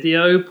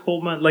video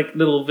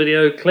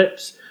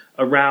clips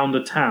around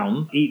a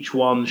town, each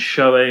one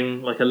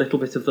showing like a little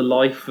bit of the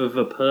life of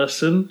a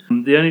person.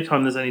 The only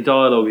time there's any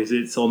dialogue is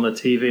it's on the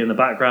TV in the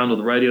background or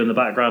the radio in the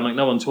background, like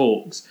no one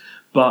talks.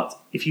 But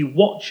if you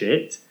watch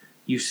it,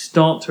 you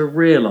start to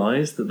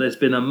realise that there's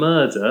been a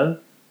murder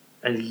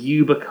and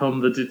you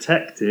become the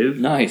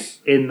detective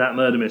in that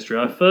murder mystery.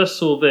 I first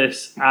saw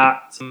this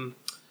at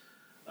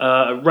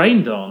a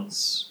Rain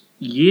Dance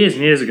years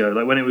and years ago,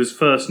 like when it was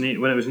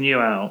new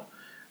out,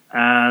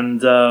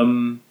 and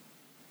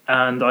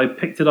I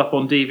picked it up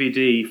on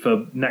DVD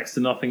for next to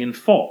nothing in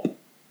FOP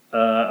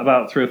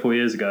about 3 or 4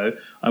 years ago.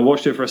 I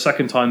watched it for a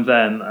second time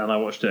then, and I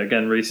watched it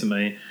again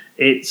recently.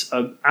 It's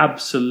an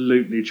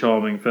absolutely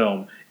charming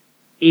film.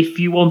 If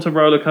you want a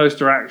roller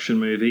coaster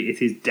action movie,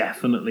 it is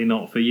definitely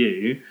not for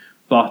you.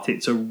 But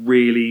it's a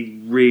really,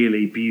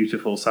 really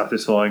beautiful,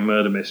 satisfying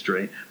murder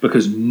mystery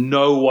because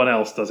no one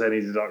else does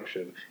any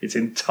deduction. It's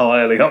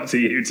entirely up to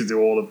you to do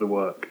all of the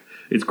work.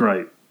 It's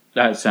great.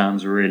 That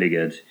sounds really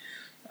good.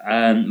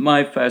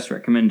 My first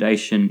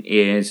recommendation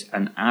is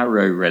an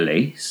Arrow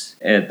release,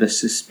 The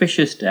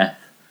Suspicious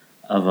Death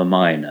of a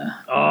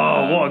Miner.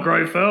 Oh, what a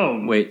great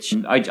film. Which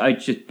I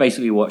just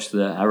basically watched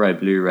the Arrow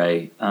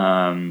Blu-ray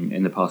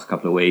in the past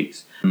couple of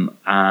weeks.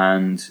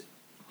 And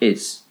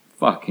it's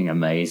fucking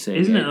amazing,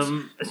 isn't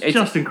it? It's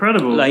just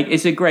incredible. Like,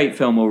 it's a great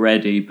film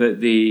already, but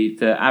the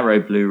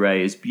Arrow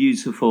Blu-ray is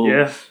beautiful.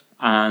 Yeah.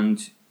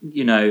 And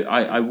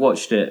I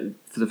watched it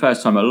for the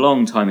first time a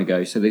long time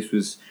ago, so this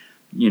was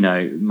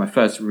my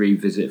first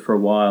revisit for a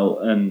while,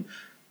 and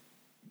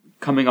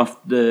coming off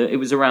it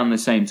was around the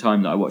same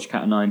time that I watched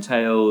Cat o' Nine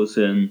Tails,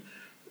 and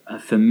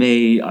for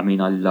me, I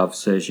mean, I love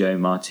Sergio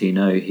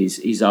Martino.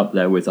 He's up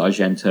there with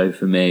Argento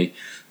for me.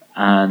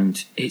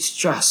 And it's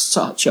just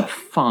such a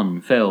fun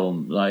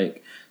film.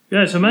 Like,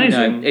 yeah, it's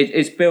amazing.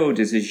 It's billed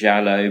as a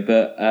giallo,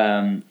 but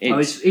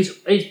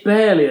it's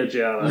barely a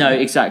giallo. No,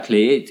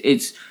 exactly.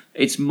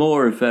 It's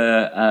more of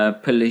a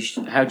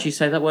how do you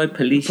say that word?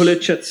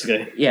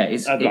 Policiatsky. Yeah,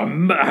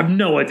 I have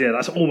no idea.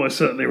 That's almost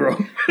certainly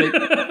wrong.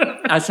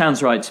 That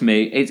sounds right to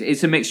me.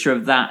 It's a mixture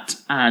of that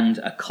and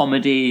a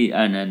comedy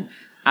and an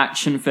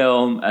action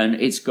film, and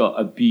it's got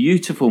a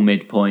beautiful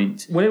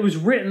midpoint. Well, it was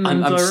written.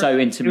 I'm so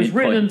into midpoints. It was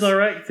written and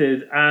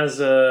directed as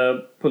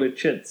a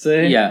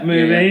Policiatsky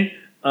movie,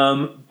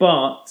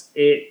 but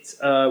it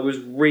was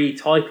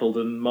retitled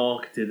and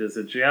marketed as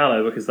a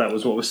giallo because that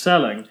was what was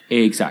selling.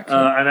 Exactly.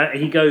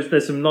 And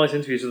there's some nice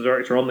interviews with the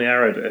director on the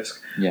Arrow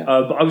disc. Yeah.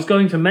 But I was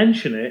going to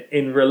mention it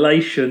in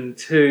relation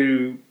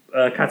to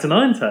Cat o'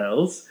 Nine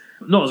Tails.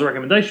 Not as a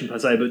recommendation per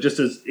se, but just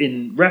as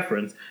in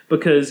reference,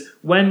 because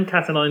when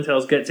Cat o' Nine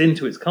Tails gets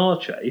into its car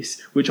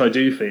chase, which I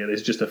do feel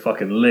is just a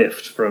fucking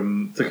lift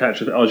from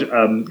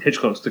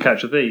Hitchcock's To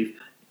Catch a Thief,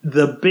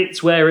 the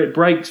bits where it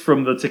breaks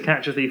from the To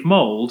Catch a Thief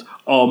mould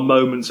are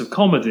moments of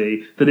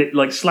comedy that it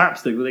like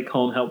slapstick that it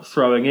can't help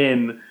throwing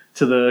in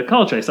to the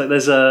car chase. Like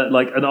there's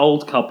an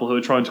old couple who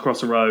are trying to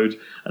cross a road,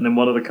 and then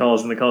one of the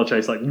cars in the car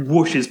chase like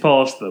whooshes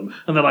past them,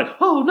 and they're like,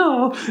 "Oh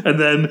no!" And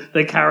then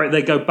they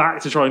go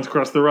back to trying to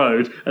cross the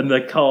road, and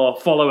the car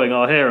following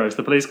our heroes,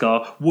 the police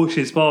car,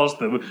 whooshes past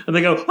them, and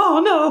they go,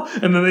 "Oh no!"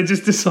 And then they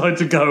just decide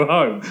to go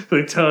home. So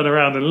they turn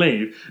around and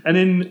leave. And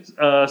in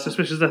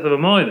Suspicious Death of a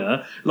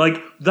Miner,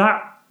 like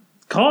that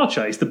car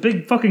chase, the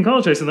big fucking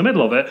car chase in the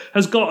middle of it,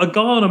 has got a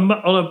guy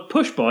on a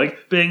push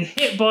bike being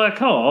hit by a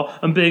car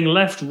and being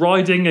left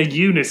riding a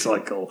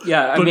unicycle.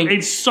 Yeah, I mean,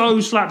 it's so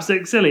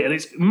slapstick silly and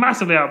it's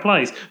massively out of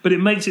place, but it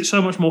makes it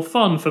so much more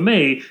fun for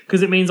me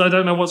because it means I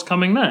don't know what's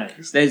coming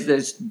next.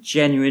 There's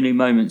genuinely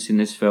moments in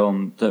this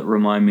film that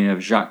remind me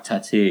of Jacques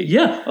Tati.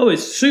 Yeah,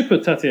 it's super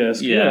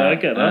Tati-esque. Yeah, I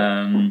get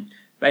that.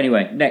 But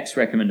anyway, next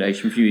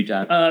recommendation for you,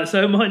 Dan.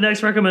 So my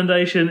next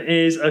recommendation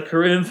is a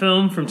Korean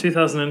film from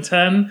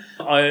 2010.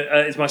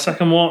 It's my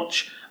second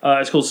watch.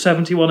 It's called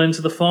 71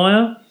 Into the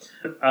Fire.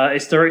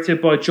 It's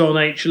directed by John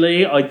H.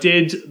 Lee. I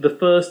did the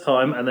first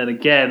time and then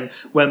again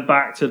went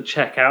back to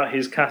check out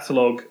his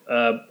catalogue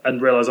and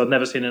realised I'd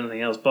never seen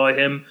anything else by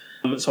him.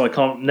 So I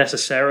can't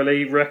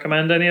necessarily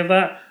recommend any of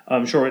that.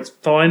 I'm sure it's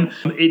fine.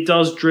 It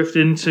does drift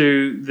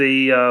into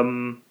the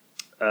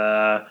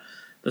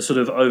the sort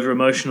of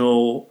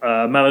over-emotional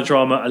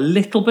melodrama a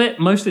little bit,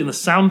 mostly in the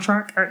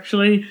soundtrack,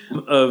 actually,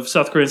 of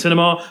South Korean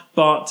cinema.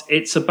 But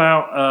it's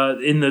about,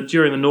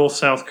 during the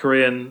North-South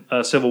Korean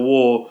Civil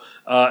War,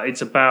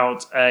 it's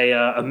about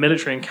a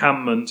military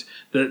encampment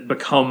that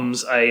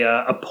becomes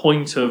a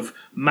point of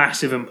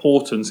massive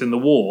importance in the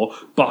war,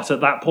 but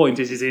at that point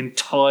it is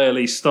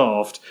entirely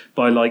staffed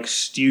by like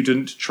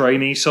student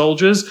trainee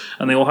soldiers,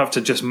 and they all have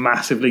to just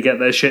massively get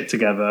their shit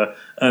together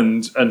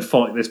and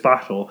fight this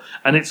battle.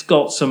 And it's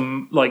got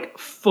some like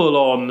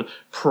full-on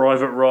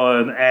Private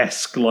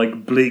Ryan-esque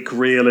like bleak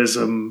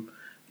realism,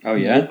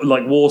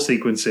 like war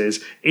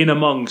sequences in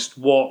amongst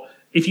what.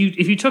 If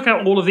you took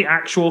out all of the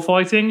actual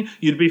fighting,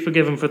 you'd be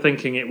forgiven for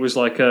thinking it was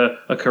like a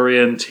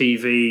Korean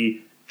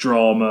TV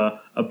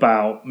drama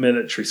about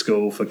military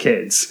school for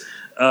kids.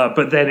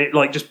 But then it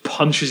like just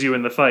punches you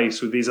in the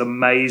face with these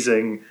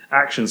amazing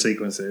action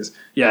sequences.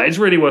 Yeah, it's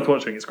really worth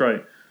watching. It's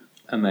great.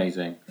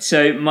 Amazing.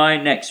 So my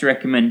next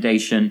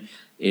recommendation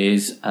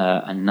is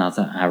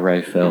another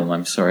Arrow film.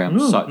 I'm sorry,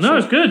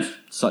 it's good.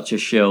 Such a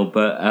shill,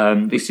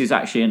 but this is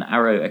actually an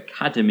Arrow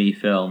Academy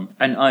film,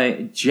 and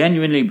I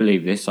genuinely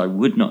believe this. I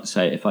would not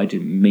say it if I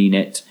didn't mean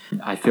it.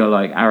 I feel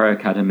like Arrow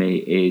Academy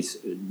is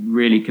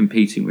really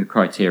competing with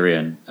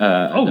Criterion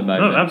at the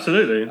moment. No,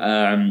 absolutely.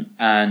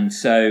 And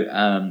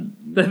so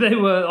they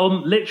were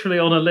literally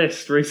on a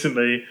list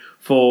recently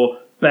for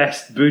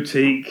best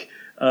boutique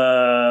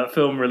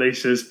film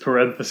releases,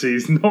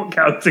 parentheses, not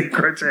counting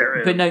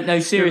Criterion. But no,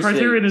 seriously.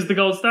 Criterion is the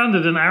gold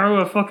standard, and Arrow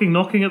are fucking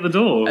knocking at the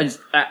door. And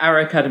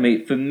Arrow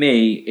Academy, for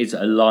me, is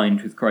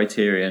aligned with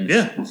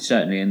Criterion,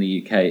 certainly in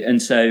the UK.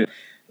 And so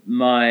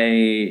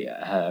my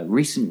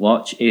recent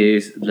watch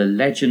is The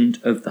Legend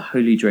of the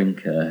Holy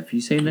Drinker. Have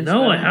you seen this?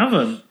 No, I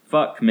haven't.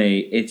 Fuck me,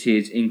 it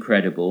is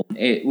incredible.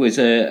 It was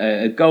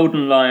a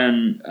Golden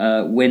Lion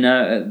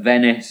winner at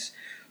Venice.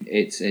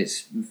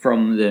 It's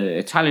from the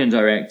Italian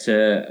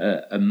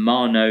director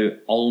Ermanno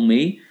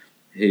Olmi,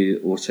 who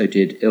also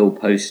did Il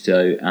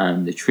Posto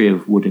and The Tree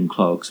of Wooden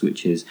Clogs,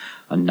 which is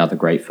another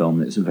great film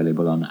that's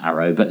available on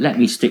Arrow. But let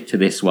me stick to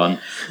this one.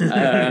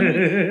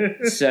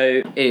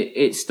 So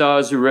it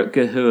stars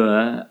Rutger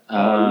Hauer.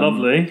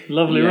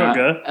 Lovely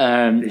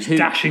Rutger. His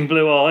dashing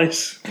blue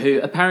eyes. Who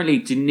apparently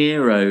De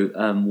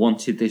Niro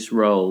wanted this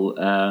role,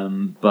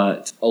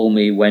 but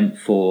Olmi went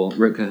for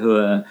Rutger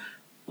Hauer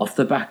off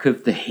the back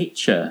of The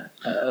Hitcher,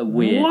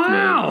 weirdly.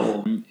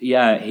 Wow!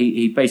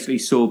 He basically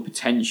saw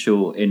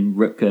potential in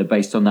Rutger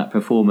based on that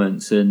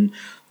performance, and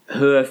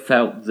Hauer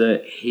felt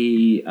that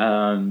he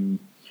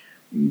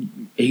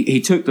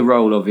took the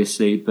role,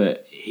 obviously,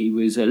 but he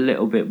was a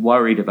little bit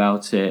worried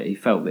about it. He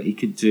felt that he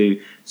could do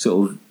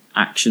sort of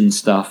action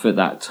stuff at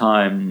that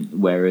time,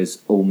 whereas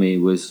Olmi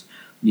was,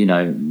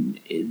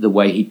 the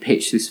way he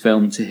pitched this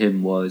film to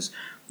him was,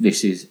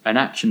 this is an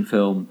action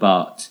film,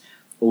 but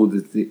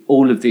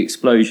all of the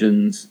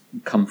explosions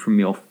come from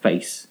your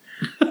face,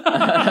 which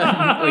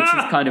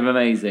is kind of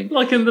amazing.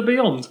 Like in The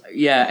Beyond.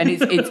 Yeah, and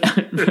it's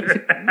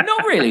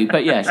not really,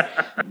 but yes,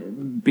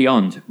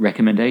 Beyond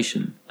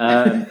recommendation.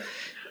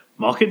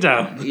 Mark it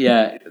down.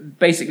 Yeah,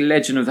 basically,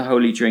 Legend of the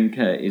Holy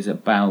Drinker is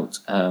about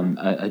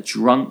a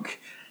drunk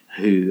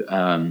who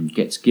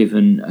gets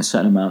given a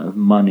certain amount of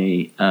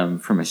money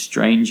from a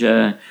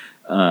stranger.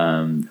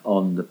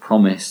 On the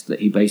promise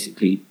that he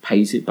basically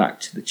pays it back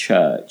to the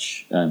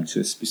church, to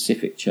a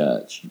specific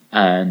church.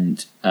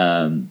 And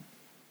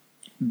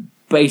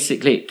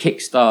basically it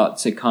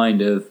kickstarts a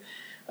kind of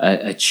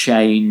a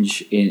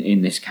change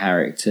in this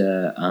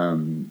character.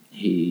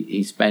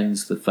 He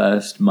spends the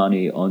first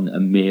money on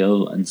a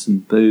meal and some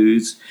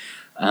booze.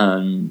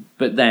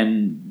 But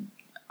then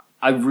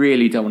I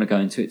really don't want to go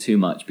into it too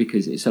much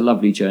because it's a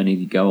lovely journey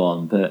to go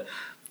on. But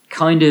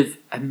kind of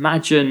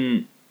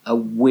imagine a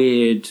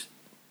weird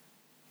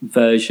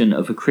version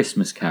of A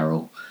Christmas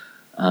Carol,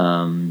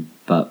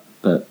 but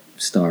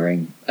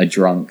starring a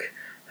drunk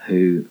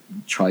who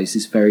tries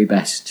his very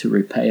best to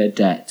repay a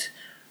debt,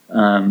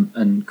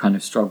 and kind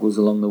of struggles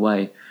along the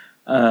way.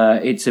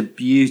 It's a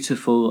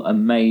beautiful,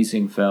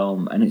 amazing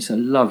film, and it's a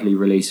lovely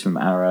release from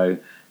Arrow.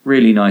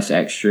 Really nice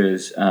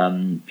extras,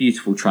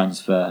 beautiful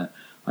transfer.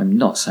 I'm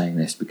not saying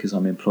this because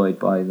I'm employed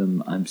by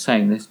them. I'm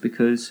saying this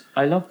because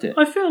I loved it.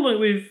 I feel like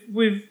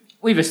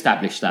we've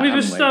established that. We've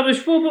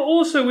established well, but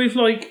also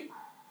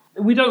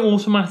we don't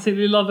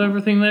automatically love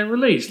everything they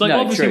release. Like,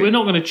 obviously, we're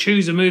not going to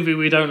choose a movie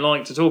we don't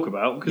like to talk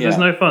about because there's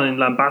no fun in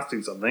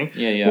lambasting something.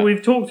 But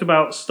we've talked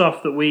about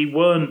stuff that we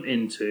weren't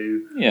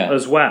into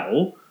as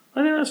well.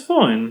 I think that's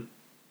fine.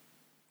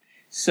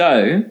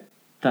 So,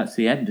 that's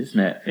the end, isn't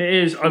it? It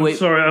is.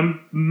 Sorry,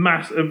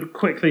 I'm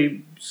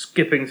quickly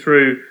skipping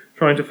through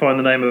trying to find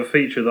the name of a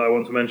feature that I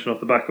want to mention off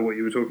the back of what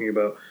you were talking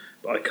about.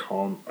 But I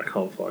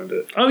can't find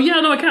it. Oh, yeah,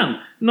 no, I can.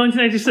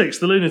 1986,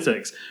 The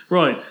Lunatics.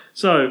 Right,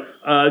 so,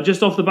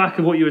 just off the back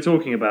of what you were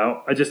talking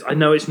about, I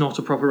know it's not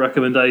a proper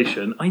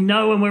recommendation. I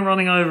know when we're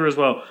running over as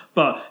well,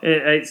 but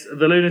it's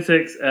The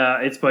Lunatics,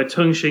 it's by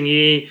Tung Ching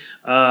Yi,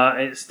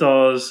 it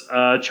stars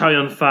Chow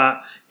Yun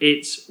Fat,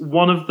 it's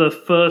one of the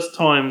first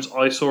times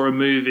I saw a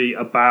movie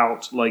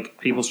about like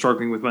people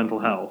struggling with mental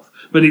health.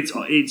 But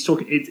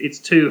it's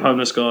two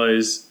homeless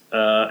guys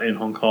in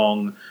Hong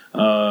Kong,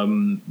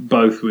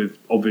 both with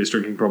obvious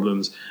drinking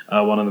problems.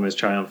 One of them is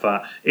Chow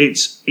Yun-fat.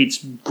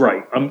 It's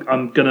great.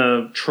 I'm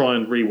gonna try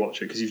and rewatch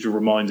it because you've just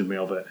reminded me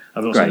of it.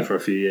 I've not seen it for a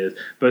few years,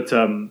 but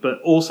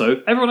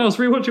also everyone else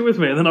rewatch it with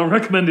me, and then I'll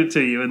recommend it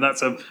to you, and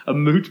that's a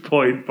moot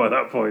point by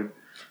that point.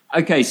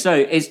 Okay, so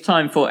it's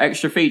time for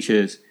extra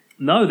features.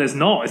 No, there's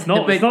not. It's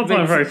not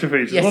time for extra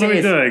features. Yes, what are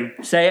we doing?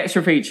 Say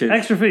extra features.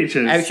 Extra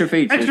features. Extra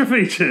features. Extra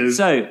features.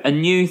 So, a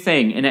new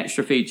thing in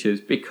extra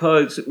features,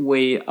 because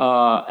we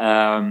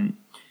are,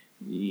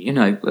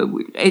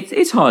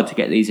 it's hard to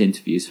get these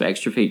interviews for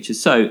extra features.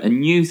 So, a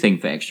new thing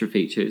for extra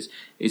features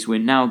is we're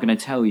now going to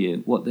tell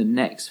you what the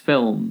next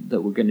film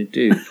that we're going to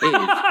do is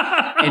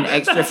in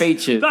extra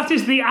features. That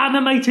is the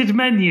animated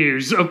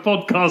menus of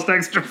podcast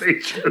extra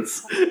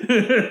features.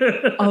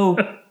 Oh,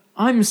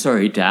 I'm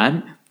sorry,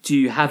 Dan. Do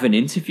you have an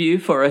interview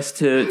for us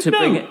to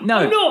bring it? No,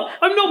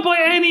 I'm not by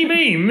any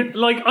mean.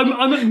 Like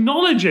I'm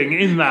acknowledging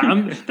in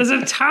that. There's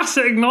a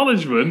tacit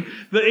acknowledgement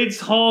that it's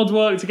hard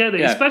work to get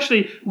there,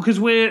 especially because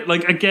we're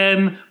like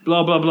again,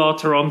 blah blah blah,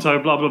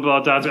 Toronto, blah blah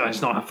blah. Dad,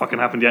 it's not fucking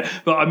happened yet,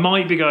 but I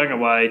might be going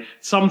away.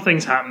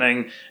 Something's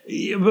happening,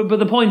 but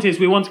the point is,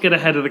 we want to get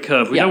ahead of the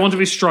curve. We don't want to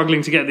be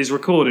struggling to get these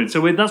recorded,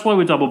 so that's why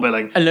we're double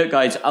billing. And look,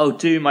 guys, I'll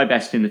do my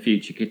best in the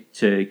future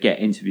to get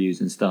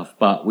interviews and stuff,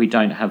 but we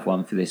don't have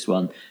one for this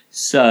one.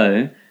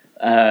 So,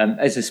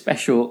 as a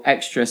special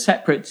extra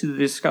separate to the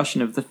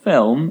discussion of the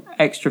film,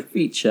 extra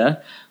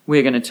feature,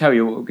 we're going to tell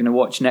you what we're going to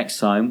watch next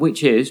time,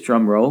 which is,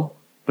 drumroll,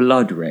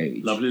 Blood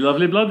Rage. Lovely,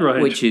 lovely Blood Rage.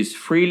 Which is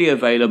freely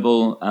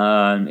available.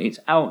 It's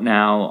out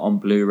now on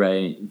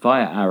Blu-ray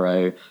via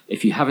Arrow.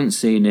 If you haven't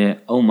seen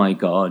it, oh my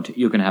God,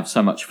 you're going to have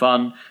so much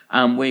fun.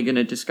 And we're going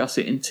to discuss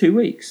it in 2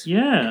 weeks.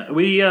 Yeah,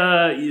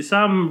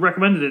 Sam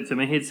recommended it to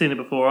me. He'd seen it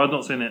before. I'd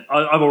not seen it.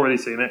 I've already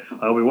seen it.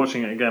 I'll be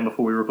watching it again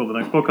before we record the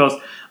next podcast.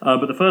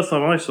 But the first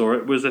time I saw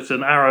it was at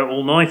an Arrow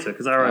all-nighter,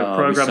 because Arrow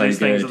programmed these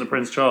things at the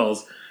Prince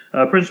Charles.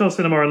 Prince Charles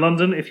Cinema in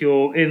London. If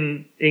you're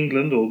in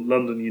England or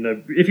London,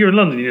 if you're in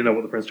London, you know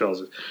what the Prince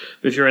Charles is.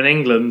 But if you're in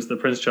England, the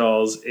Prince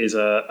Charles is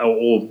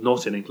or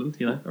not in England,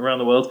 around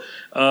the world,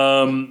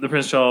 the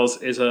Prince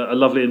Charles is a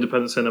lovely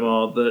independent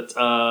cinema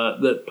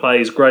that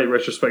plays great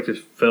retrospective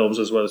films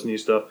as well as new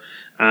stuff,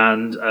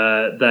 and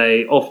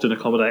they often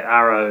accommodate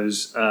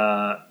Arrow's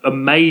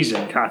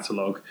amazing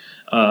catalogue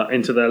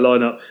into their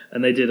lineup,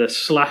 and they did a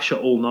slasher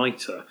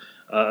all-nighter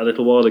a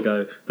little while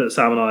ago that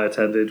Sam and I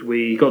attended.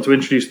 We got to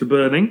introduce The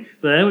Burning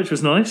there, which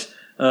was nice,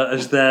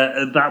 as they're,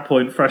 at that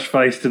point,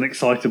 fresh-faced and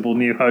excitable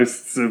new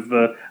hosts of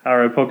the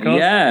Arrow podcast.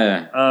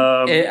 Yeah.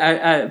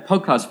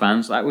 Podcast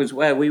fans, that was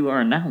where we were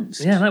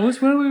announced. Yeah, that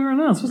was where we were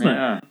announced, wasn't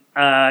it?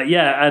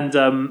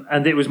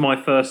 And it was my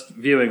first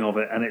viewing of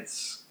it, and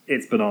it's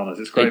bananas.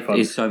 It's great fun.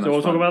 It's so much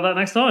we'll fun. Talk about that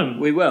next time.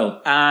 We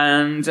will.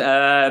 And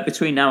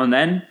between now and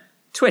then,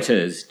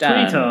 Twitters,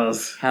 Dan.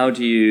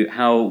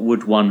 How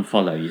would one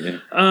follow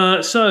you?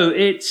 So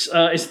it's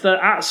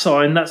the @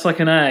 sign. That's like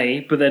an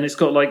A, but then it's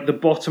got like the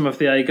bottom of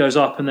the A goes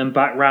up and then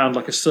back round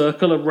like a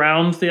circle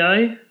around the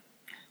A.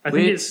 I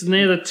think it's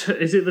near the.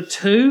 Is it the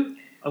 2?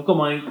 I've got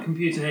my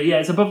computer here. Yeah,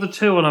 it's above the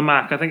 2 on a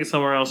Mac. I think it's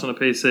somewhere else on a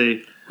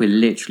PC. We're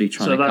literally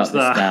trying to cut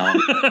this down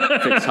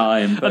for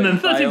time. And then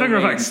 13 finger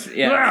effects.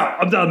 Yeah, wow,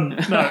 I'm done.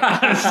 No,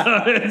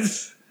 so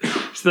it's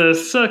the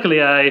circle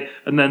A,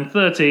 and then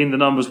 13, the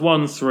numbers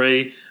 1,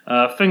 3,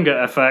 finger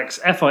FX,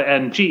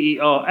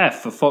 FINGERF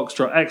for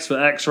Foxtrot, X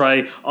for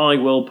X-ray. I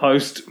will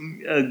post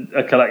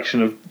a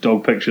collection of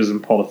dog pictures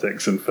and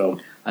politics and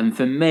film. And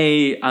for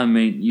me, I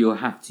mean, you'll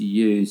have to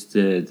use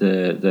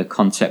the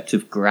concept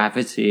of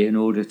gravity in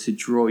order to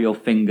draw your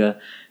finger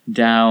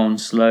down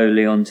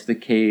slowly onto the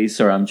keys.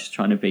 Sorry, I'm just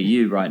trying to be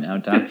you right now,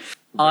 Dan.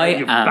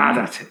 You're bad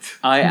at it.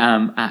 I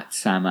am at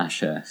Sam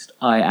Ashurst.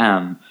 I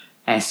am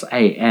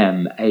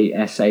SAMASHURST.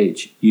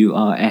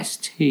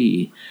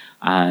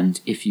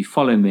 And if you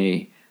follow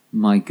me,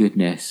 my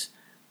goodness,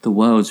 the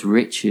world's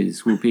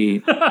riches will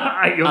be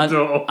at your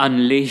door,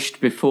 unleashed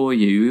before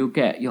you. You'll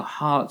get your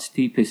heart's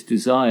deepest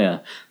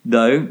desire.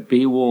 Though,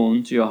 be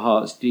warned, your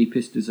heart's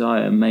deepest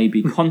desire may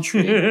be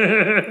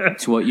contrary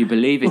to what you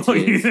believe it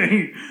is.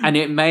 And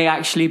it may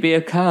actually be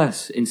a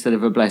curse instead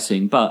of a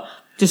blessing. But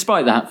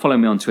despite that, follow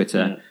me on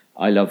Twitter. Yeah.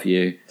 I love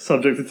you.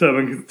 Subject to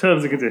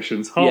terms and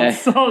conditions.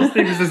 Heart's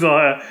deepest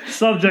desire.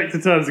 Subject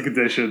to terms and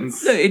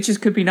conditions. Look, it just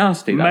could be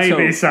nasty. That's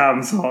Maybe all.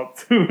 Sam's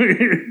hot.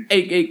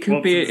 It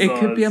could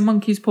be a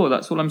monkey's paw.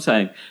 That's all I'm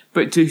saying.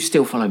 But do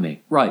still follow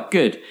me. Right,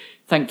 good.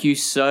 Thank you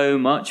so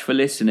much for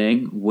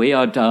listening. We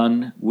are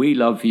done. We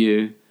love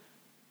you.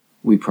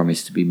 We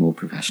promise to be more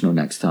professional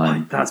next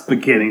time. That's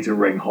beginning to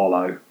ring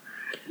hollow.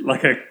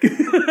 Like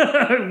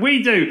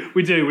we do.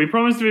 We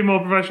promise to be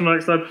more professional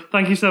next time.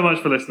 Thank you so much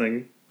for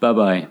listening.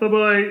 Bye-bye.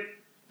 Bye-bye.